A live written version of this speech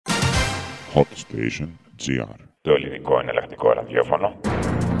HotStation GR. Το ελληνικό εναλλακτικό ραδιόφωνο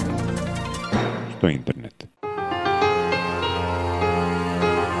στο ίντερνετ.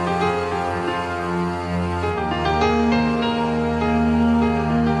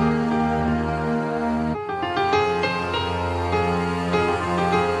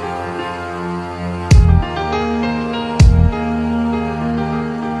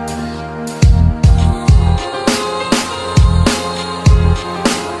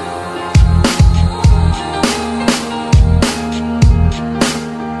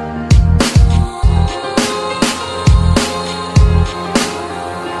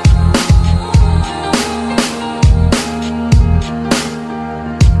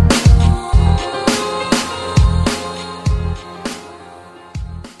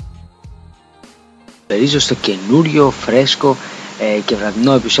 Περίζω στο καινούριο, φρέσκο και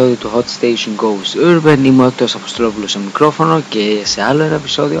βραδινό επεισόδιο του HotStation Goes Urban. Είμαι ο Έκτορας Αποστολόπουλος στο μικρόφωνο και σε άλλο ένα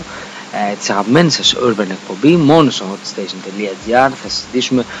επεισόδιο της αγαπημένης σας Urban εκπομπή μόνο στο HotStation.gr θα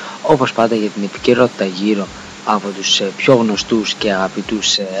συζητήσουμε όπως πάντα για την επικαιρότητα γύρω από τους πιο γνωστούς και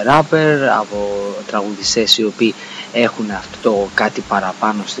αγαπητούς rapper, από τραγουδιστές οι οποίοι έχουν αυτό το κάτι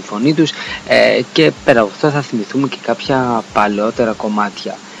παραπάνω στη φωνή τους και πέρα από αυτό θα θυμηθούμε και κάποια παλαιότερα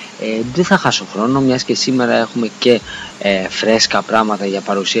κομμάτια. Δεν θα χάσω χρόνο, μιας και σήμερα έχουμε και φρέσκα πράγματα για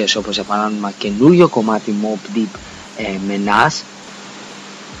παρουσίαση, όπως για παράδειγμα καινούριο κομμάτι Mobb Deep με Nas,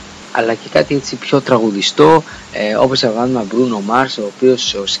 αλλά και κάτι έτσι πιο τραγουδιστό, όπως για παράδειγμα Bruno Mars, ο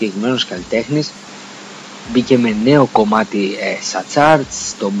οποίος ο συγκεκριμένος καλλιτέχνης μπήκε με νέο κομμάτι στα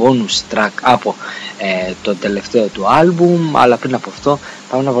charts, το bonus track από το τελευταίο του άλμπουμ. Αλλά πριν από αυτό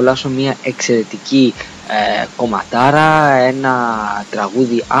πάμε να απολαύσουμε μια εξαιρετική κομματάρα, ένα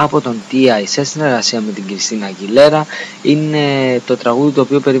τραγούδι από τον T.I. σε συνεργασία με την Κριστίνα Αγγιλέρα. Είναι το τραγούδι το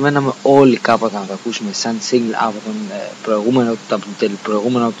οποίο περιμέναμε όλοι κάποτε να το ακούσουμε σαν single από τον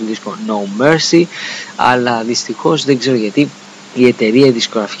προηγούμενο του δίσκο No Mercy, αλλά δυστυχώς δεν ξέρω γιατί η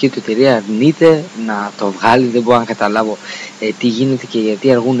δισκογραφική του εταιρεία αρνείται να το βγάλει. Δεν μπορώ να καταλάβω τι γίνεται και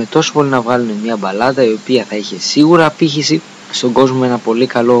γιατί αργούν τόσο πολύ να βγάλουν μια μπαλάντα η οποία θα είχε σίγουρα απήχηση στον κόσμο με ένα πολύ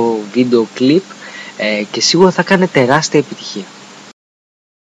καλό βίντεο κλιπ και σίγουρα θα κάνει τεράστια επιτυχία.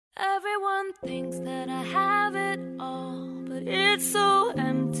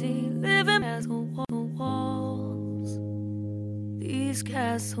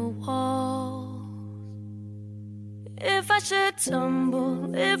 If I should tumble,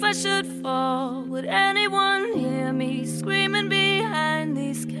 if I should fall, would anyone hear me screaming behind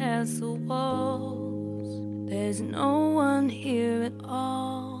these castle walls? There's no one here at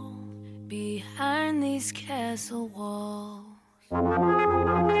all behind these castle walls.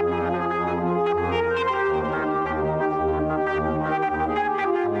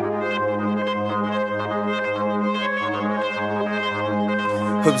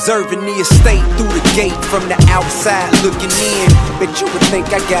 Observing the estate through the gate from the outside looking in. Bet you would think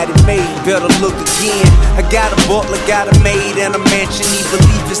I got it made, better look again. I got a butler, got a maid and a mansion. The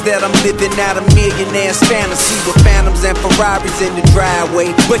belief is that I'm living out a millionaire's fantasy with phantoms and Ferraris in the driveway.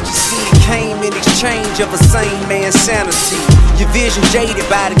 But you see it came in exchange of a sane man's sanity. Your vision jaded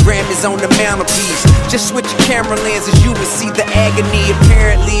by the Grammys on the mantelpiece. Just switch your camera lenses, you will see the agony.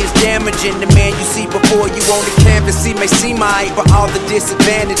 Apparently it's damaging the man you see before you on the canvas. He may seem alright, but all the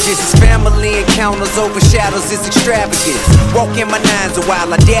disadvantages his family encounters overshadows his extravagance. Walk in my nines a while,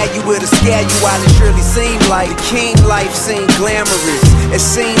 I dare you, it'll scare you while it surely seemed like the king life seemed glamorous. It's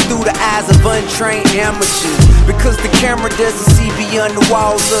seen through the eyes of untrained amateurs. Because the camera doesn't see beyond the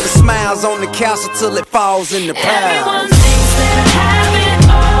walls of the smiles on the castle till it falls in the pile. Everyone thinks that I have it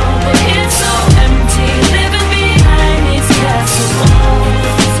all, but it's so empty, living behind these castle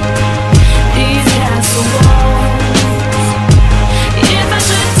walls. These castle walls. If I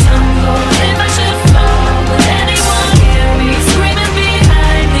should tumble, if I should fall, would anyone hear me screaming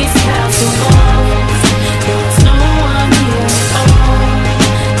behind these castle walls? There's no one here at all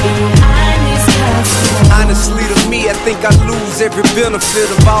behind these castle walls. Honestly to me, I think I lose every benefit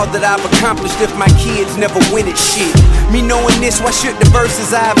of all that I've accomplished if my kids never win at shit. Me knowing this, why should the verses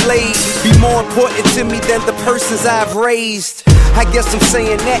I've laid be more important to me than the persons I've raised? I guess I'm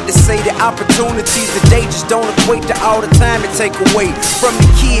saying that to say the opportunities today just don't equate to all the time it take away from the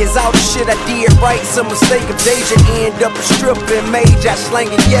kids. All the shit I did right, some mistake of Deja end up a stripper and Mage I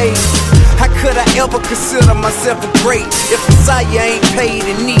slanging yay. How could I ever consider myself a great if Messiah ain't paid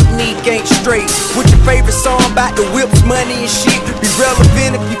and Neek ain't straight? Would your favorite song about the whips, money and shit be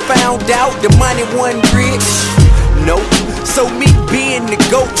relevant if you found out the money wasn't rich? Nope. So me being the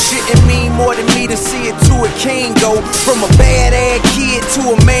GOAT shouldn't mean more than me to see it to a king go from a bad ass kid to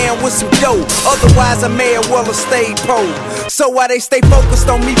a man with some dough. Otherwise I may as well have stayed poor. So why they stay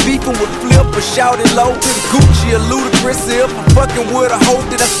focused on me beefing with Flip or shouting low to the Gucci or Ludacris? If I'm fucking with a hoe,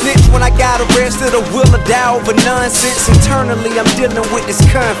 did I snitch when I got arrested or will I die over nonsense? Internally I'm dealing with this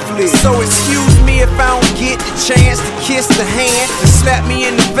conflict. So excuse me if I don't get the chance to kiss the hand to slap me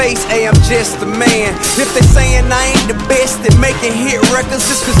in the face. Hey, I'm just a man. If they saying I ain't the best at making hit records,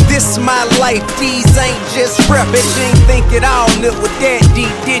 just cause this is my life, these ain't just rap. Bet you ain't think it all, live with that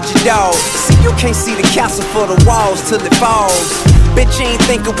deep dog. See, you can't see the castle for the walls till it falls. Bet you ain't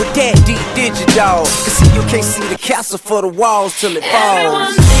thinking with that deep dog. Cause see, you can't see the castle for the walls till it falls.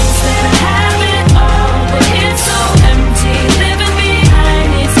 Everyone thinks that I have it all, but it's so empty, living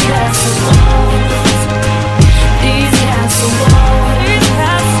behind these castle walls. These castle walls, these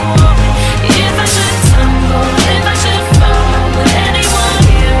castle walls. If I should tumble, if I should fall, would anyone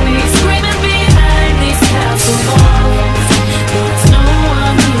hear me screaming behind these castle walls? There's no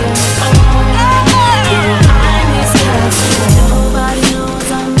one here at all, behind these castle walls. Nobody knows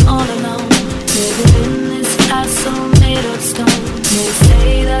I'm all alone, living in this castle made of stone. They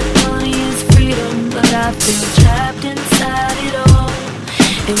say that money is freedom, but I feel trapped inside it all.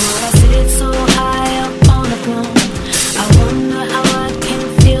 And while I sit so high up on the throne, I wonder how I can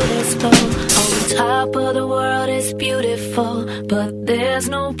feel this flow. On the top of the world is beautiful, but there's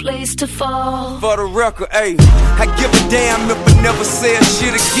no place to fall. For the record, ayy, I give a damn if I never say a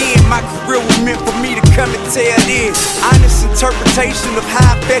shit again. My career was meant for me to come and tell it. Honest interpretation of how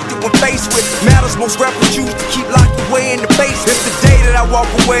I affected when faced with matters most rappers choose to keep locked away in the basement. If the day that I walk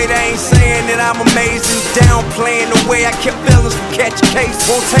away, they ain't saying that I'm amazing. Downplaying the way I kept feelings from catching case.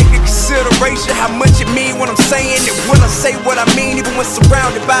 Won't take into consideration how much it mean when I'm saying it. Will I say what I mean even when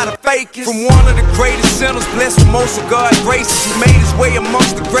surrounded by the fakest? From one of the greatest sinners, blessed with most of God's graces, who made his way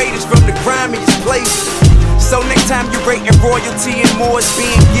amongst the greatest from the grimiest places. So next time you're rating royalty and more is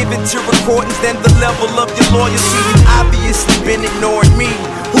being given to recordings than the level of your loyalty, you've obviously been ignoring me.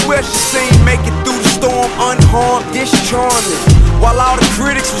 Who else you seen make it through the storm unharmed, this charming? While all the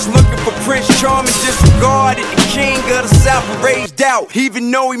critics was looking for Prince Charming, disregarded the king of the South and raged out. Even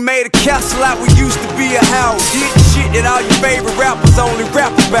though he made a castle out what used to be a house, did the shit that all your favorite rappers only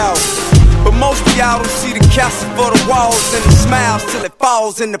rap about. But most of y'all don't see the castle for the walls and the smiles till it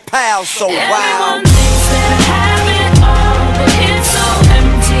falls in the piles. So wild. Everyone thinks that I have it all, but it's so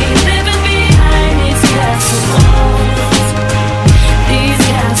empty, living behind these castle walls. These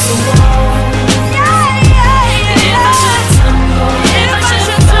castle walls. If I should tumble, if I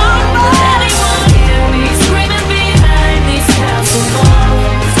should fall, would anyone hear me screaming behind these castle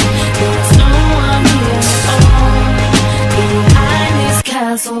walls? There's no one here at all, behind these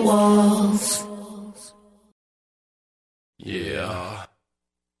castle walls. Yeah,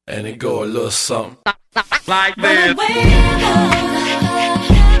 and it go a little something like this.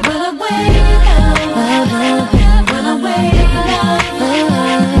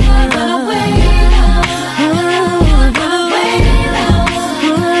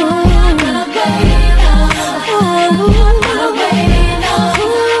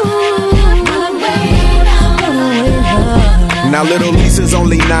 Now little Lisa's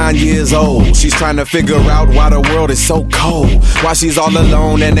only 9 years old. She's trying to figure out why the world is so cold. Why she's all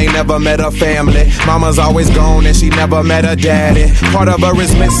alone and ain't never met her family. Mama's always gone and she never met her daddy. Part of her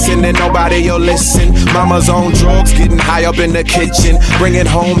is missing and nobody will listen. Mama's on drugs, getting high up in the kitchen, bringing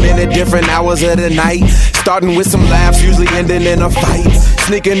home in at different hours of the night. Starting with some laughs, usually ending in a fight.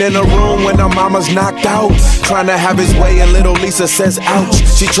 Sneaking in a room when her mama's knocked out, trying to have his way and little Lisa says ouch.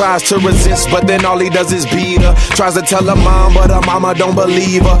 She tries to resist but then all he does is beat her. Tries to tell her mom but her mama don't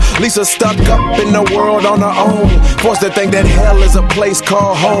believe her. Lisa stuck up in the world on her own, forced to think that hell is a place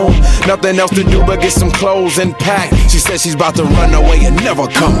called home. Nothing else to do but get some clothes and pack. She says she's about to run away and never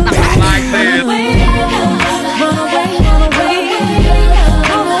come back. Run away, run away, run away.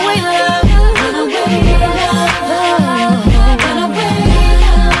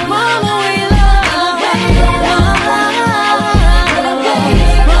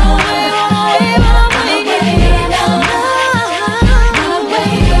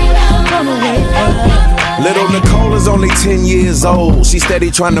 Little Nicole is only 10 years old. She's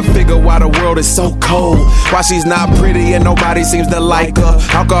steady trying to figure why the world is so cold. Why she's not pretty and nobody seems to like her.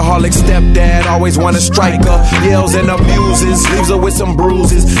 Alcoholic stepdad always wanna strike her. Yells and abuses, leaves her with some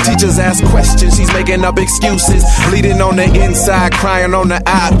bruises. Teachers ask questions, she's making up excuses. Bleeding on the inside, crying on the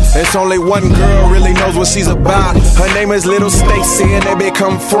out. It's only one girl really knows what she's about. Her name is Little Stacy and they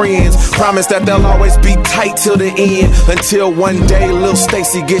become friends. Promise that they'll always be tight till the end. Until one day Little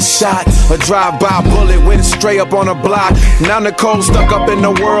Stacy gets shot. A drive-by bullet went straight up on a block. Now Nicole stuck up in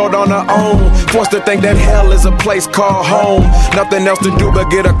the world on her own, forced to think that hell is a place called home. Nothing else to do but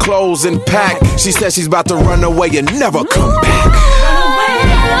get her clothes and pack. She says she's about to run away and never come back.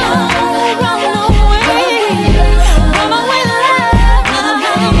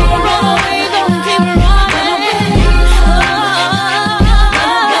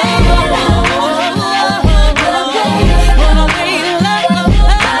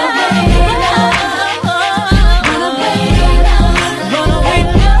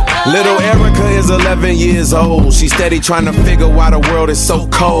 Little Erica is 11 years old. She's steady trying to figure why the world is so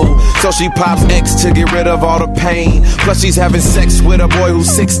cold. So she pops X to get rid of all the pain. Plus she's having sex with a boy who's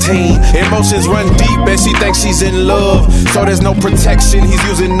 16. Emotions run deep and she thinks she's in love. So there's no protection, he's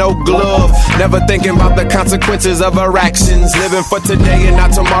using no glove. Never thinking about the consequences of her actions. Living for today and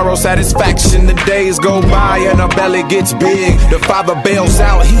not tomorrow's satisfaction. The days go by and her belly gets big. The father bails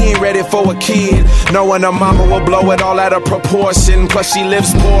out, he ain't ready for a kid. Knowing her mama will blow it all out of proportion. Plus she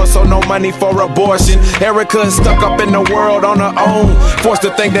lives poor, so no money for abortion. Erica is stuck up in the world on her own, forced to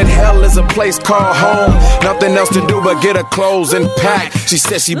think that hell is a place called home. Nothing else to do but get her clothes and pack. She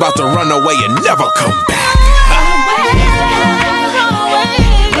says she about to run away and never come back.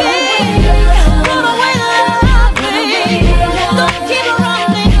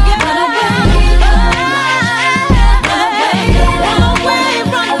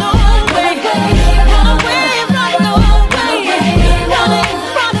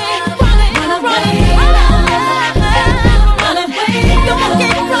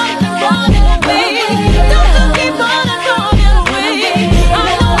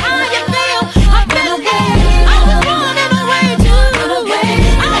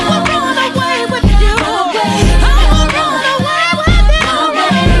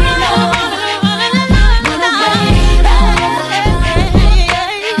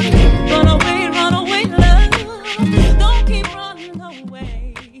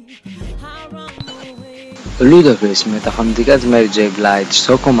 Ludacris με τα φωνητικά της Mary J. Blige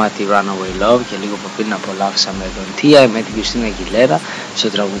στο κομμάτι Runaway Love, και λίγο από πριν απολαύσαμε τον Tia με την Christina Aguilera στο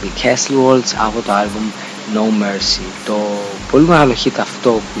τραγούδι Castle Waltz από το album No Mercy. Το πολύ μεγάλο hit αυτό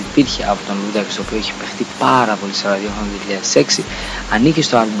που υπήρχε από τον Ludacris, το οποίο έχει παιχτεί πάρα πολύ σε ραδιόφωνο το 2006, ανήκει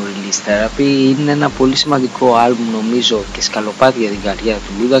στο album Release Therapy. Είναι ένα πολύ σημαντικό album νομίζω και σκαλοπάτι για την καριέρα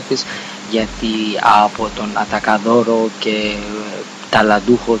του Ludacris, γιατί από τον ατακαδόρο και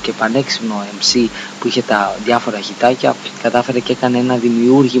ταλαντούχο και πανέξυπνο MC που είχε τα διάφορα χιτάκια, κατάφερε και έκανε ένα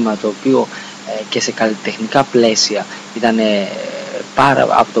δημιούργημα το οποίο και σε καλλιτεχνικά πλαίσια ήταν πάρα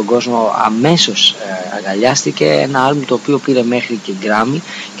από τον κόσμο αμέσως αγκαλιάστηκε. Ένα άλμπουμ το οποίο πήρε μέχρι και Grammy,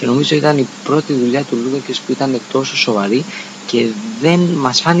 και νομίζω ήταν η πρώτη δουλειά του Ludacris που ήταν τόσο σοβαρή και δεν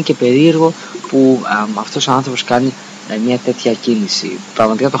μας φάνηκε περίεργο που αυτός ο άνθρωπος κάνει μια τέτοια κίνηση.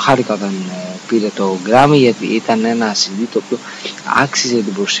 Πραγματικά το χάρηκα όταν πήρε το Grammy, γιατί ήταν ένα CD το οποίο άξιζε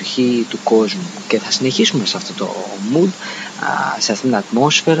την προσοχή του κόσμου, και θα συνεχίσουμε σε αυτό το mood, σε αυτήν την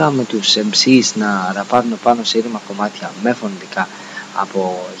ατμόσφαιρα, με τους MCs να ραπάρουν πάνω σε ήρεμα κομμάτια με φωνητικά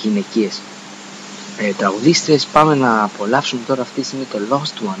από γυναικείες τραγουδίστρες. Πάμε να απολαύσουμε τώρα αυτή τη στιγμή το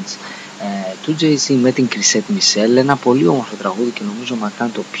Lost Ones του Jay-Z με την Chrisette Michele, ένα πολύ όμορφο τραγούδι και νομίζω μα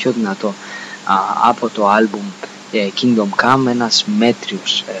κάνει το πιο δυνατό από το άλμπουμ Kingdom Come, ένας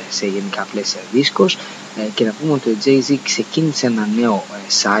μέτριος σε γενικά πλαίσια δίσκος. Και να πούμε ότι ο Jay-Z ξεκίνησε ένα νέο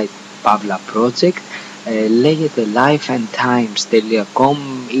site, παύλα project, λέγεται lifeandtimes.com.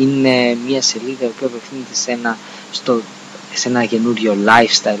 είναι μια σελίδα η οποία απευθύνεται σε ένα καινούριο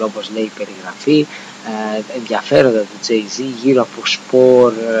lifestyle, όπως λέει η περιγραφή, ενδιαφέροντα του Jay-Z γύρω από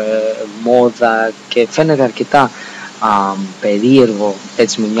σπορ, μόδα, και φαίνεται αρκετά περίεργο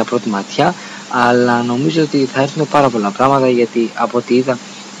έτσι με μια πρώτη ματιά, αλλά νομίζω ότι θα έρθουν πάρα πολλά πράγματα, γιατί από ό,τι είδα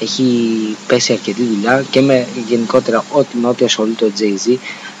έχει πέσει αρκετή δουλειά και με γενικότερα με ό,τι ασχολείται ο Jay-Z.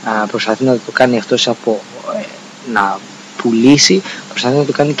 Προσπαθεί να το κάνει αυτός από να πουλήσει, προσπαθεί να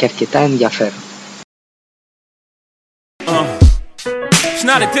το κάνει και αρκετά ενδιαφέρον. It's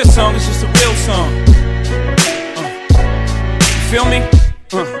not a diss song, it's just a real song. You feel me?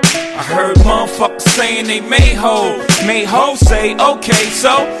 I heard motherfuckers saying they made hoe say okay,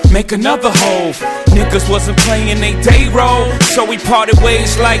 so make another hoe. Niggas wasn't playing they day role, so we parted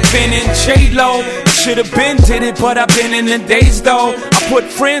ways like Ben and J-Lo. Should've been did it, but I've been in the days though. I put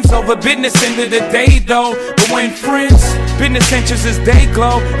friends over business into the day though. But when friends, business interests is day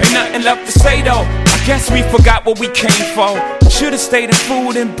glow, ain't nothing left to say though. I guess we forgot what we came for. Should've stayed in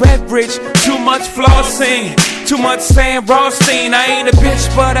food and beverage. Too much flossing, too much Sam Rothstein. I ain't a bitch,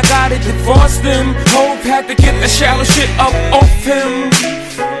 but I gotta divorce them. Hope had to get the shallow shit up off him.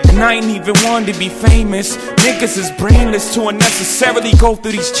 And I ain't even one to be famous. Niggas is brainless to unnecessarily go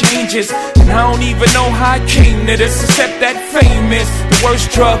through these changes. And I don't even know how I came to this, except that fame is the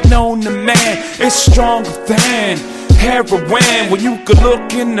worst drug known to man. It's stronger than heroin. When you could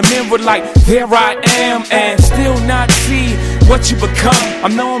look in the mirror like, there I am, and still not see what you become. I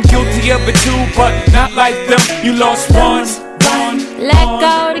know I'm guilty of it too, but not like them. You lost one. Let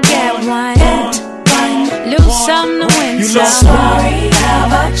go to get one. Lose some to win you some. lost Story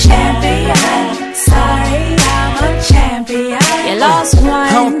of a champion. Story of a champion. You lost one.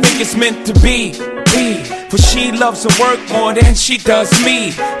 I don't think it's meant to be. For she loves her work more than she does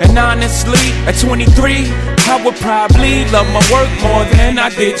me. And honestly, at 23, I would probably love my work more than I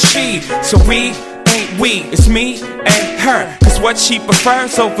did she. So we ain't we, it's me and her. Cause what she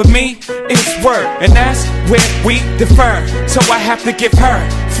prefers over me is work, and that's where we differ. So I have to give her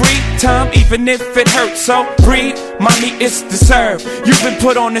free time even if it hurts. So breathe, mommy, it's deserved. You've been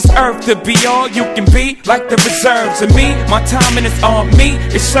put on this earth to be all you can be, like the reserves. And me, my timing is on me,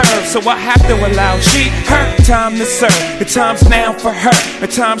 it's served. So I have to allow she, her time to serve. The time's now for her, the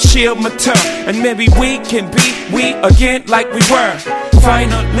time she'll mature. And maybe we can be we again like we were.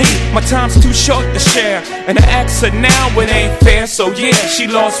 Finally, my time's too short to share, and I ask her now, it ain't fair. So yeah, she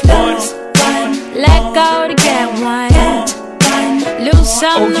lost one. Let go to get one. Lose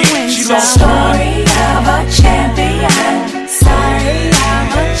some to win she some. lost Story of a champion. Story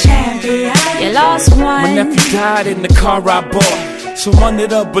of a champion. You lost one. My nephew died in the car I bought, so I'm under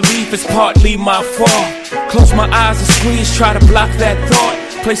the belief it's partly my fault. Close my eyes and squeeze, try to block that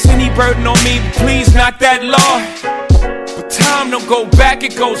thought. Place any burden on me, but please not that Lord. But time don't go back,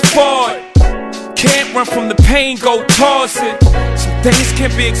 it goes forward. Can't run from the pain, go towards it. Some things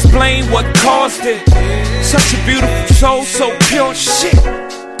can't be explained, what caused it. Such a beautiful soul, so pure, shit.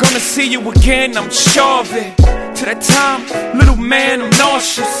 Gonna see you again, I'm sure of it. To that time, little man, I'm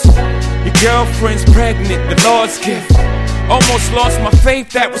nauseous. Your girlfriend's pregnant, the Lord's gift. Almost lost my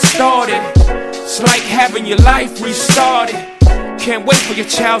faith that was started. It's like having your life restarted. Can't wait for your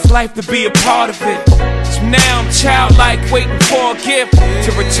child's life to be a part of it. So now I'm childlike, waiting for a gift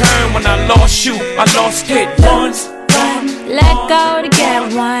to return. When I lost you, I lost it once. Let go to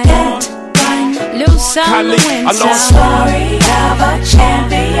get one. Lose some to win I lost some. one. Story of a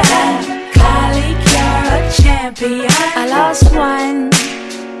champion. Colleague, you're a champion. I lost one.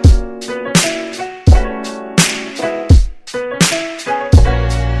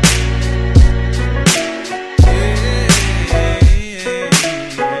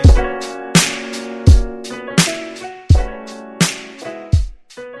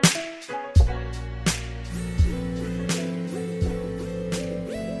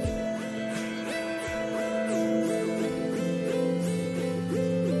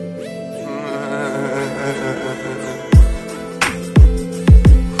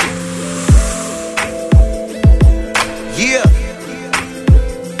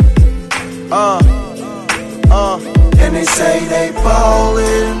 And they say they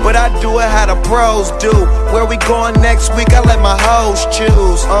ballin', but I do it how the pros do. Where we going next week, I let my hoes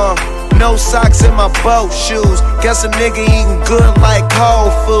choose. No socks in my boat shoes. Guess a nigga eating good like Whole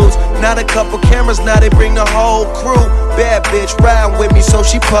Foods. Not a couple cameras, now they bring the whole crew. Bad bitch riding with me, so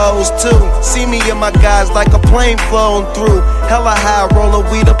she posed too. See me and my guys like a plane flown through. Hella high, roll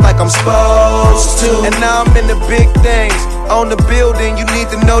a weed up like I'm supposed to. And now I'm in the big things. On the building, you need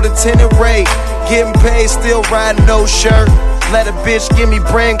to know the tenant rate. Getting paid, still riding no shirt. Let a bitch give me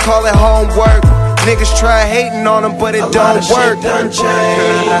brain, call it homework. Niggas try hating on them, but it don't work. Shit done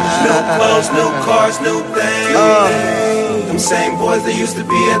changed. New clothes, new cars, new things. Them same boys that used to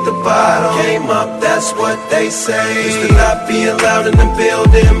be at the bottom came up, that's what they say. Used to not be allowed in the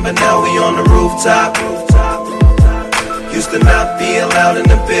building, but now we on the rooftop. Used to not be allowed in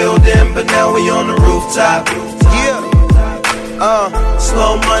the building, but now we on the rooftop. Yeah.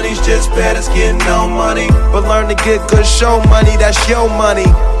 Slow money's just bad as getting no money. But learn to get good show money, that's your money.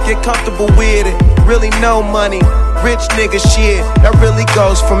 Get comfortable with it, really no money. Rich nigga shit, that really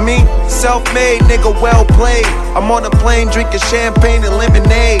goes for me. Self-made nigga, well played. I'm on a plane drinking champagne and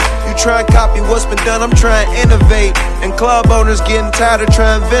lemonade. You try and copy what's been done, I'm trying to innovate. And club owners getting tired of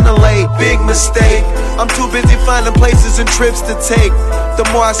trying to ventilate. Big mistake, I'm too busy finding places and trips to take. The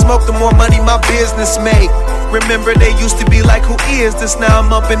more I smoke, the more money my business make. Remember they used to be like, who is this? Now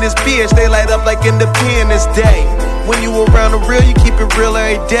I'm up in this bitch, they light up like Independence Day. When you around the real, you keep it real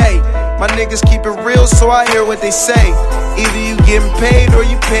every day. My niggas keep it real, so I hear what they say. Either you getting paid or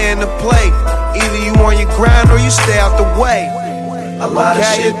you paying to play. Either you on your grind or you stay out the way. A lot of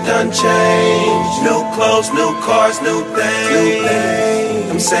shit done changed. New clothes, new cars, new things.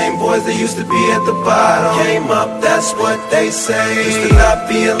 Them same boys that used to be at the bottom came up, that's what they say. Used to not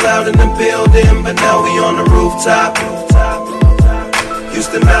be allowed in the building, but now we on the rooftop.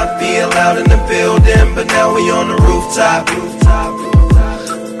 Used to not be allowed in the building, but now we on the rooftop.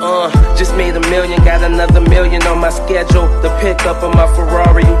 Just made $1 million, got another $1 million on my schedule. The pickup of my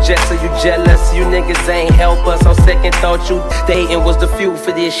Ferrari, you jet, so you jealous. You niggas ain't help us. On second thought, you dating was the fuel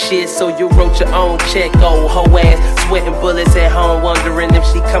for this shit, so you wrote your own check. Oh, hoe ass, sweating bullets at home, wondering if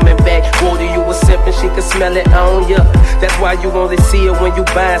she coming back. Water, you was simping, she could smell it on ya. That's why you only see her when you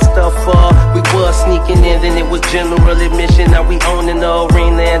buying stuff. We was sneaking in, then it was general admission. Now we owning the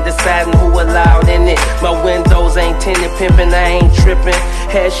arena and deciding who allowed in it. My windows ain't tinted, pimping, I ain't tripping.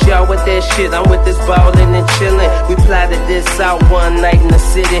 Had y'all with that shit, I'm with this ballin' and chillin'. We plotted this out one night in the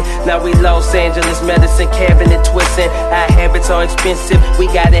city. Now we Los Angeles, medicine cabinet twisting. Our habits are expensive, we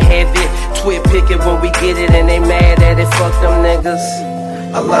gotta have it. Twit pick it when we get it, and they mad at it. Fuck them niggas.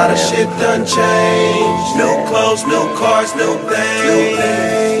 A lot of shit done changed. New clothes, new cars, new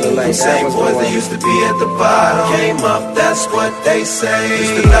things. Them same boys that used to be at the bottom came up, that's what they say.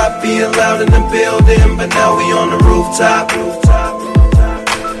 Used to not be allowed in the building, but now we on the rooftop.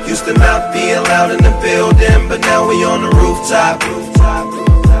 Used to not be allowed in the building, but now we on the rooftop.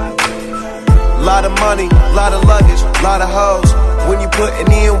 Lot of money, lot of luggage, lot of hoes. When you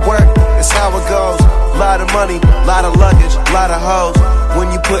putting in work, that's how it goes. Lot of money, lot of luggage, lot of hoes. When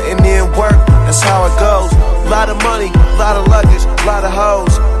you putting in work, that's how it goes. Lot of money, lot of luggage, lot of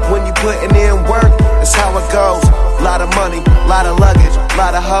hoes. When you putting in work, that's how it goes. Lot of money, lot of luggage,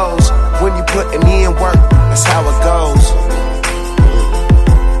 lot of hoes. When you putting in work, that's how it goes.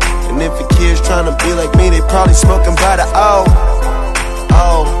 And if the kids tryna be like me, they probably smoking by the O.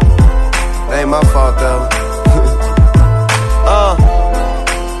 Oh, that ain't my fault though.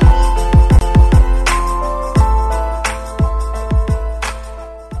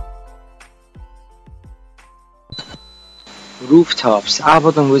 Rooftops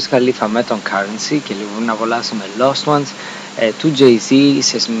από τον Wiz Khalifa με τον Currency και λίγο να απολαύσουμε Lost Ones του Jay-Z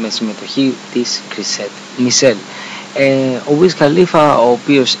με συμμετοχή της Chrisette Michelle. Ο Wiz Khalifa, ο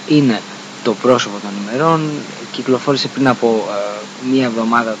οποίος είναι το πρόσωπο των ημερών, κυκλοφόρησε πριν από μία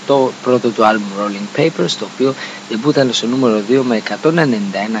εβδομάδα το πρώτο του album Rolling Papers, το οποίο δεμπούτανε στο νούμερο 2 με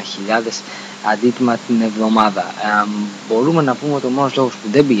 191.000 αντίτιμα την εβδομάδα. Μπορούμε να πούμε ότι ο μόνος λόγος που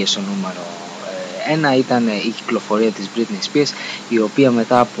δεν πήγε στο νούμερο 1 ήταν η κυκλοφορία της Britney Spears, η οποία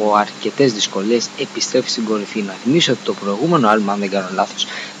μετά από αρκετές δυσκολίες επιστρέφει στην κορυφή. Να θυμίσω ότι το προηγούμενο άλμπum, αν δεν κάνω λάθος,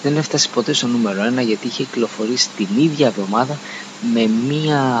 δεν έφτασε ποτέ στο νούμερο 1 γιατί είχε κυκλοφορήσει την ίδια εβδομάδα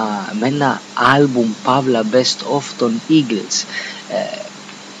με ένα άλμπουμ Pavla Best of των Eagles,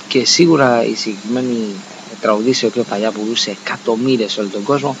 και σίγουρα η συγκεκριμένη τραγουδίστρια, η οποία παλιά πουλούσε εκατομμύρια σε όλο τον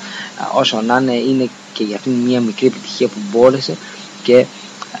κόσμο, όσο να είναι και για αυτήν μια μικρή επιτυχία που μπόρεσε και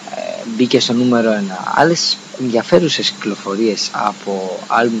μπήκε στο νούμερο 1. Άλλες ενδιαφέρουσες κυκλοφορίες από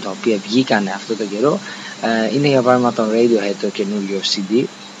άλμπουμ τα οποία βγήκανε αυτό το καιρό είναι για παράδειγμα το Radiohead, το καινούριο CD,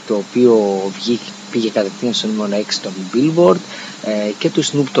 το οποίο πήγε κατευθείαν στο νούμερο 6 των Billboard, και του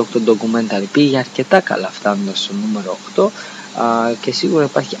Snoop Dogg το documentary πήγε αρκετά καλά φτάνοντας στο νούμερο 8, και σίγουρα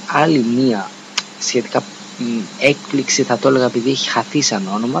υπάρχει άλλη μία σχετικά έκπληξη, θα το έλεγα επειδή έχει χαθεί σαν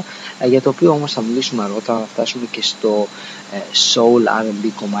όνομα, για το οποίο όμως θα μιλήσουμε αργότερα να φτάσουμε και στο soul R&B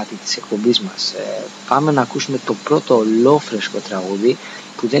κομμάτι της εκπομπής μας. Πάμε να ακούσουμε το πρώτο ολόφρεσκο τραγούδι,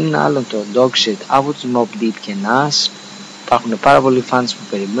 που δεν είναι άλλο το Dog Shit από τους Mobb Deep και Nas. Υπάρχουν πάρα πολλοί fans που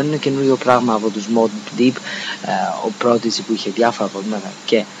περιμένουν καινούριο πράγμα από τους Mobb Deep, ο Prodigy που είχε διάφορα προβλήματα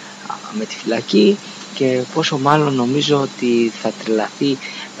και με τη φυλακή, και πόσο μάλλον νομίζω ότι θα τρελαθεί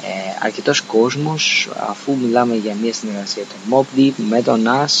αρκετός κόσμος, αφού μιλάμε για μια συνεργασία των Mobb Deep με τον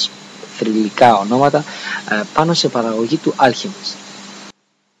Nas, θρυλικά ονόματα, πάνω σε παραγωγή του Alchemist.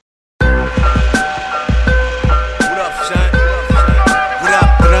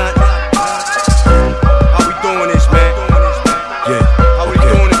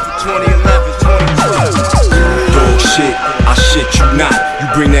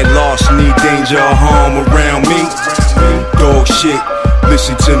 Bring that loss, need danger or harm around me. Dog shit,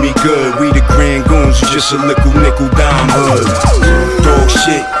 listen to me good. We the grand goons, you just a little nickel dime hood. Dog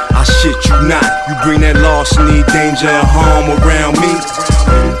shit, I shit you not. You bring that loss, need danger or harm around me.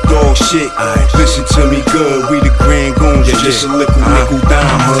 dog shit. Listen to me good, we the grand goons, just a nickel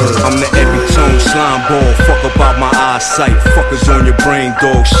dime hood. I'm the every tone slime ball, fuck about my eyesight. Fuckers on your brain,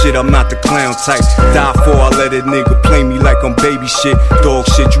 dog shit, I'm not the clown type. Die for, I let a nigga play me like I'm baby shit. Dog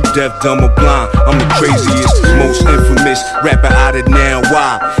shit, you deaf, dumb or blind. I'm the craziest, most infamous rapper out of now.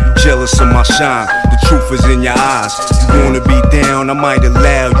 Why? You jealous of my shine, the truth is in your eyes. You wanna be down, I might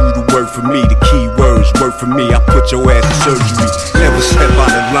allow you to work for me. The key words, work for me, I put your ass in surgery. Never step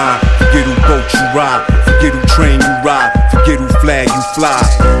out of line, forget who boat you ride, forget who train you ride, forget who flag you fly.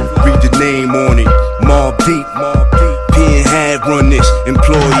 Read the name on it, Mob Deep. Pen had run this,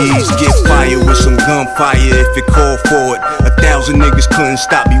 employees get fired with some gunfire if it called for it. 1,000 niggas couldn't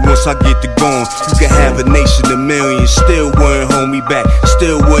stop me once I get to going. You could have a nation of millions, still wouldn't hold me back,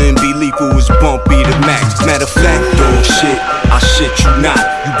 still wouldn't be lethal, was bumpy to max. Matter of fact, dog shit, I shit you not.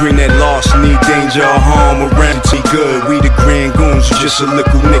 You bring that loss, need danger or harm around me good. We the grand goons, just a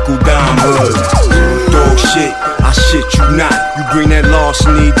nickel dime hood. Dog shit, I shit you not. You bring that loss,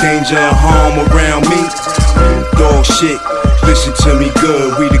 need danger or harm around me. Dog shit, listen to me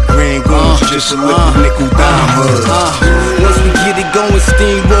good. We the grand goons, just a nickel dime hood. Once we get it going,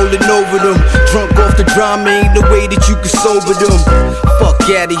 steam rolling over them. Drunk off the drama ain't the way that you can sober them. Fuck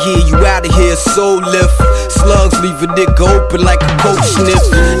out of here, you out of here, soul lift. Slugs leave a nigga open like a coke sniff.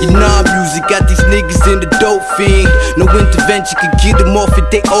 Your non-music got these niggas in the dope fiend. No intervention can get them off at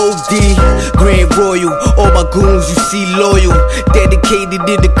they OD. Grand Royal, all my goons you see loyal. Dedicated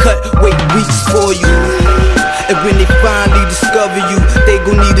in the cut, wait weeks for you. And when they finally discover you, they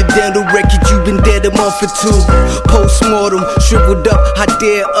gon' need a dental record. You been dead a month or two. Post-mortem, shriveled up, how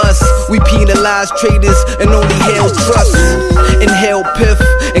dare us? We penalize traders and only held trust. Inhale piff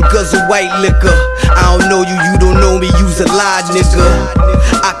and guzzle white liquor. I don't know you, you don't know me, you's a lie, nigga.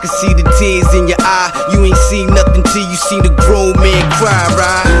 I can see the tears in your eye. You ain't seen nothing till you seen a grown man cry,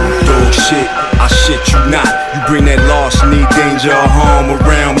 right? Dog shit, I shit you not. You bring that loss, need danger or harm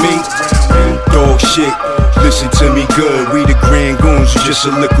around me. Dog shit, listen to me good. We the grand goons, just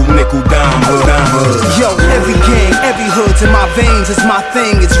a nickel dime hood. Yo, every gang, every hood's in my veins. It's my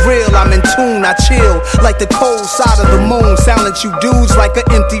thing, it's real, I'm in tune. I chill like the cold side of the moon. Silence you dudes like an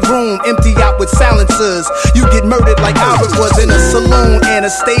empty room, empty out with silencers. You get murdered like Albert was in a saloon.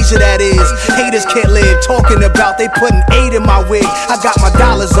 Anastasia, that is. Haters can't live talking about they putting 8 in my wig. I got my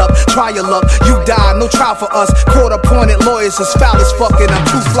dollars up, try your luck. You die, no trial for us. Court appointed lawyers as foul as fucking. I'm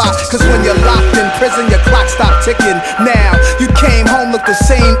too fly, cause when you're locked in prison, your clock stop ticking. Now, you came home, look the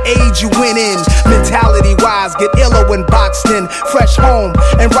same age you went in. Mentality wise, get iller when boxed in. Fresh home,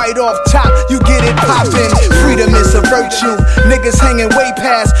 and right off top, you get it poppin'. Freedom is a virtue. Niggas hanging way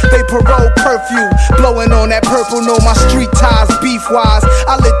past they parole curfew. Blowing on that purple, know my street ties, beef wise.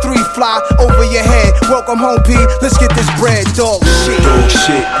 I let 3 fly over your head. Welcome home, P. Let's get this bread, dog shit. Dog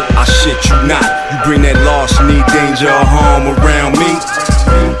shit, I shit you not. You bring that loss, need danger or harm around me.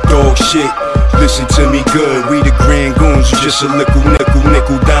 Dog shit, listen to me good. We the grand goons, just a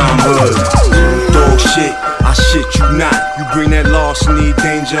nickel dime hood. Dog shit, I shit you not. You bring that loss, need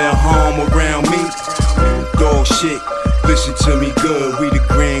danger and harm around me. Dog shit, listen to me good. We the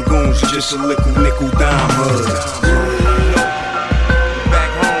grand goons, just a nickel dime hood.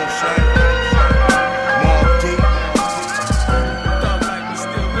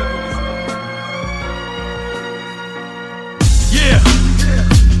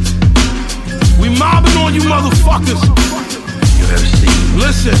 You motherfuckers. You have seen.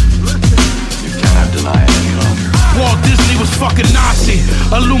 Listen. You cannot deny it any longer. Walt Disney was fucking Nazi.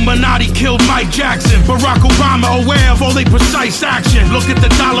 Illuminati killed Mike Jackson. Barack Obama aware of all they precise action. Look at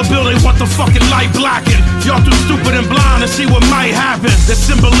the dollar bill, they want the fucking light blackened. Y'all too stupid and blind to see what might happen. The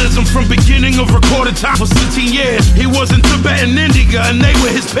symbolism from beginning of recorded time for 16 years. He was in Tibet and India and they were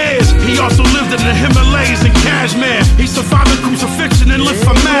his peers. He also lived in the Himalayas and Kashmir. He survived the crucifixion and lived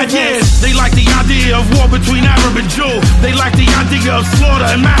for mad years. They like the idea of war between Arab and Jew. They like the idea of slaughter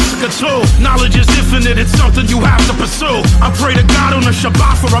and massacre too. Knowledge is infinite, it's something you have to pursue. I pray to God on a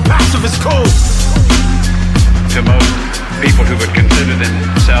Shabbat for a pacifist code. To most people who would consider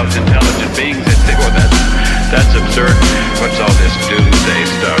themselves intelligent beings, they say, well, that's absurd. What's all this doomsday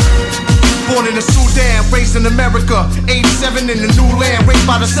stuff? Born in the Sudan, raised in America. 87 in the new land, raised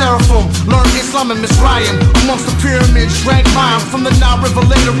by the Seraphim. Learned Islam and Mizraim. Amongst the pyramids, drank wine. From the Nile River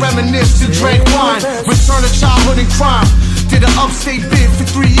later reminisce to drank wine. Return to childhood and crime. Did an upstate bid for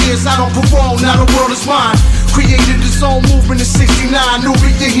 3 years, out on parole, now the world is mine. Created his own movement in 69. Knew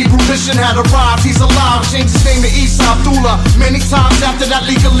the Hebrew mission had arrived. He's alive, changed his name to Isa Abdullah. Many times after that,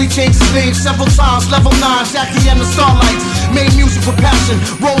 legally changed his name several times. Level 9, Jackie and the Starlights. Made music with passion.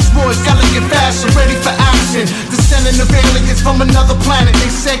 Rolls Royce, elegant fashion, ready for action. Descending of aliens from another planet.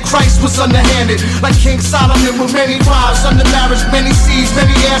 They said Christ was underhanded, like King Solomon with many wives. Under marriage, many seeds,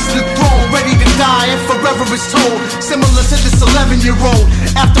 many heirs to the throne. Ready to die and forever is told. Similar to this 11-year-old.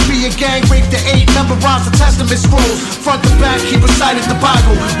 After being gang raped at 8, memorized the Testament scrolls. Front to back, he recited the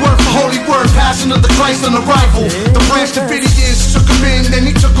Bible. Word for holy word, passion of the Christ on arrival. The branch Davidians took him in, then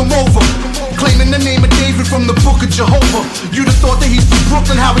he took him over. Claiming the name of David from the book of Jehovah. You'd have thought that he's from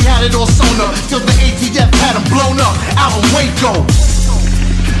Brooklyn, how he had it all sewn up. Till the ATF had him blown up, out in Waco.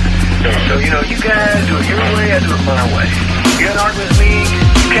 So, you know, you guys do it your way, I do it my way. You got to argue with me,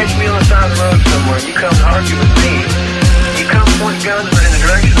 you catch me on the side of the road somewhere, you come to argue with me. You come point guns in the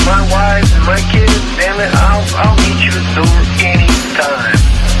direction of my wife and my kids, damn it, I'll meet you at the door any time.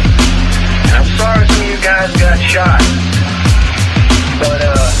 And I'm sorry some of you guys got shot. But,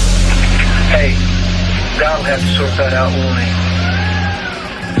 hey, God will have to sort that out, won't he?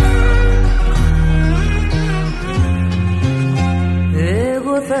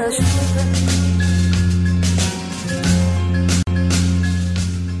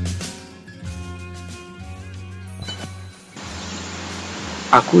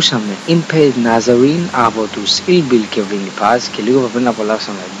 Ακούσαμε Impaired Nazarene από τους Hillbilly και Vinnie Paz και λίγο πριν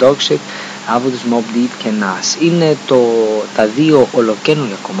απολαύσαμε Dogshit από τους Mobb Deep και Nas. Είναι τα δύο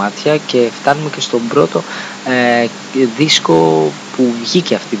ολοκαίνουργια κομμάτια και φτάνουμε και στον πρώτο δίσκο που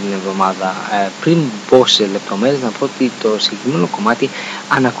βγήκε αυτή την εβδομάδα. Πριν πω σε λεπτομέρειες, να πω ότι το συγκεκριμένο κομμάτι,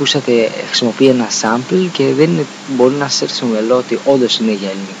 αν ακούσατε, χρησιμοποιεί ένα sample και δεν είναι, μπορεί να σας έρθει στο μυαλό ότι όντως είναι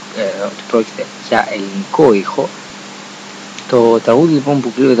ότι πρόκειται για ελληνικό ήχο. Το τραγούδι λοιπόν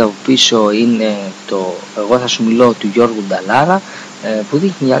που κρύβεται από πίσω είναι το «Εγώ θα σου μιλώ» του Γιώργου Νταλάρα, που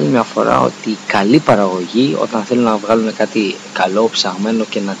δείχνει για άλλη μια φορά ότι καλή παραγωγή, όταν θέλουν να βγάλουν κάτι καλό, ψαγμένο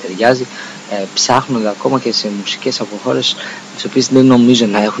και να ταιριάζει, ψάχνονται ακόμα και σε μουσικές από χώρες τις οποίες δεν νομίζω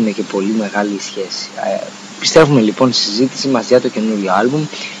να έχουν και πολύ μεγάλη σχέση. Πιστεύουμε λοιπόν στη συζήτηση μας για το καινούριο άλμπουμ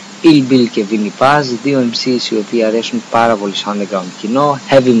Hillbilly και Vinnie Paz, δύο MCs οι οποίοι αρέσουν πάρα πολύ στο underground κοινό,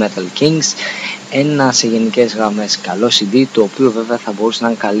 Heavy Metal Kings, ένα σε γενικές γραμμές καλό CD, το οποίο βέβαια θα μπορούσε να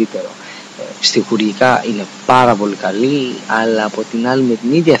είναι καλύτερο. Στιχουργικά είναι πάρα πολύ καλή, αλλά από την άλλη με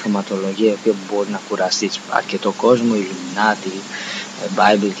την ίδια θεματολογία η οποία μπορεί να κουραστεί αρκετό κόσμο, Illuminati,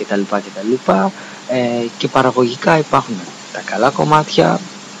 Bible κτλ. Και παραγωγικά υπάρχουν τα καλά κομμάτια,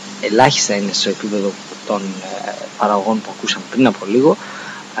 ελάχιστα είναι στο επίπεδο των παραγωγών που ακούσαμε πριν από λίγο.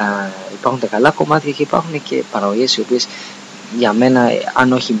 Υπάρχουν τα καλά κομμάτια και υπάρχουν και παραγωγές οι οποίες για μένα,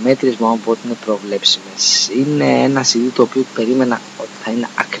 αν όχι μέτριες, μόνο που είναι προβλέψιμες. Είναι ένα CD το οποίο περίμενα ότι θα είναι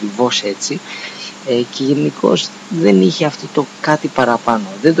ακριβώς έτσι και γενικώς δεν είχε αυτό το κάτι παραπάνω.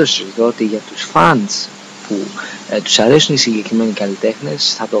 Δεν το συζητώ ότι για τους fans που τους αρέσουν οι συγκεκριμένοι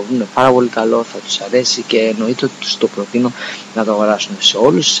καλλιτέχνες θα το βρουν πάρα πολύ καλό, θα τους αρέσει και εννοείται ότι τους το προτείνω να το αγοράσουν. Σε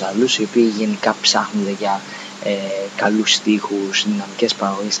όλους τους άλλους οι οποίοι γενικά ψάχνουν για καλούς στίχους, δυναμικές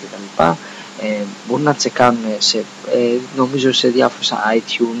παραγωγές κτλ. Μπορούν να τσεκάνουν νομίζω σε διάφορες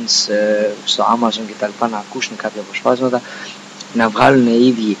iTunes, στο Amazon κτλ, να ακούσουν κάποια αποσπάσματα, να βγάλουν οι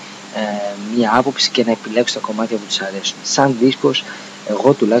ίδιοι μία άποψη και να επιλέξουν τα κομμάτια που τους αρέσουν. Σαν δίσκος,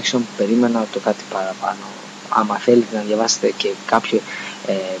 εγώ τουλάχιστον περίμενα το κάτι παραπάνω. Άμα θέλετε να διαβάσετε και κάποιο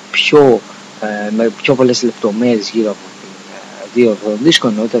με πιο πολλές λεπτομέρειες γύρω από το δίσκο,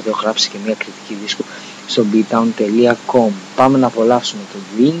 εννοείται ότι έχω γράψει και μία κριτική δίσκο στο beatdown.com. Πάμε να απολαύσουμε τον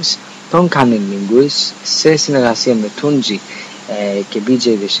Vince, τον Cunning Linguist σε συνεργασία με Tunji και BJ The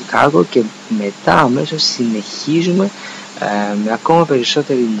Chicago και μετά αμέσως συνεχίζουμε με ακόμα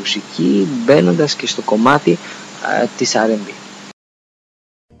περισσότερη μουσική, μπαίνοντας και στο κομμάτι της R&B.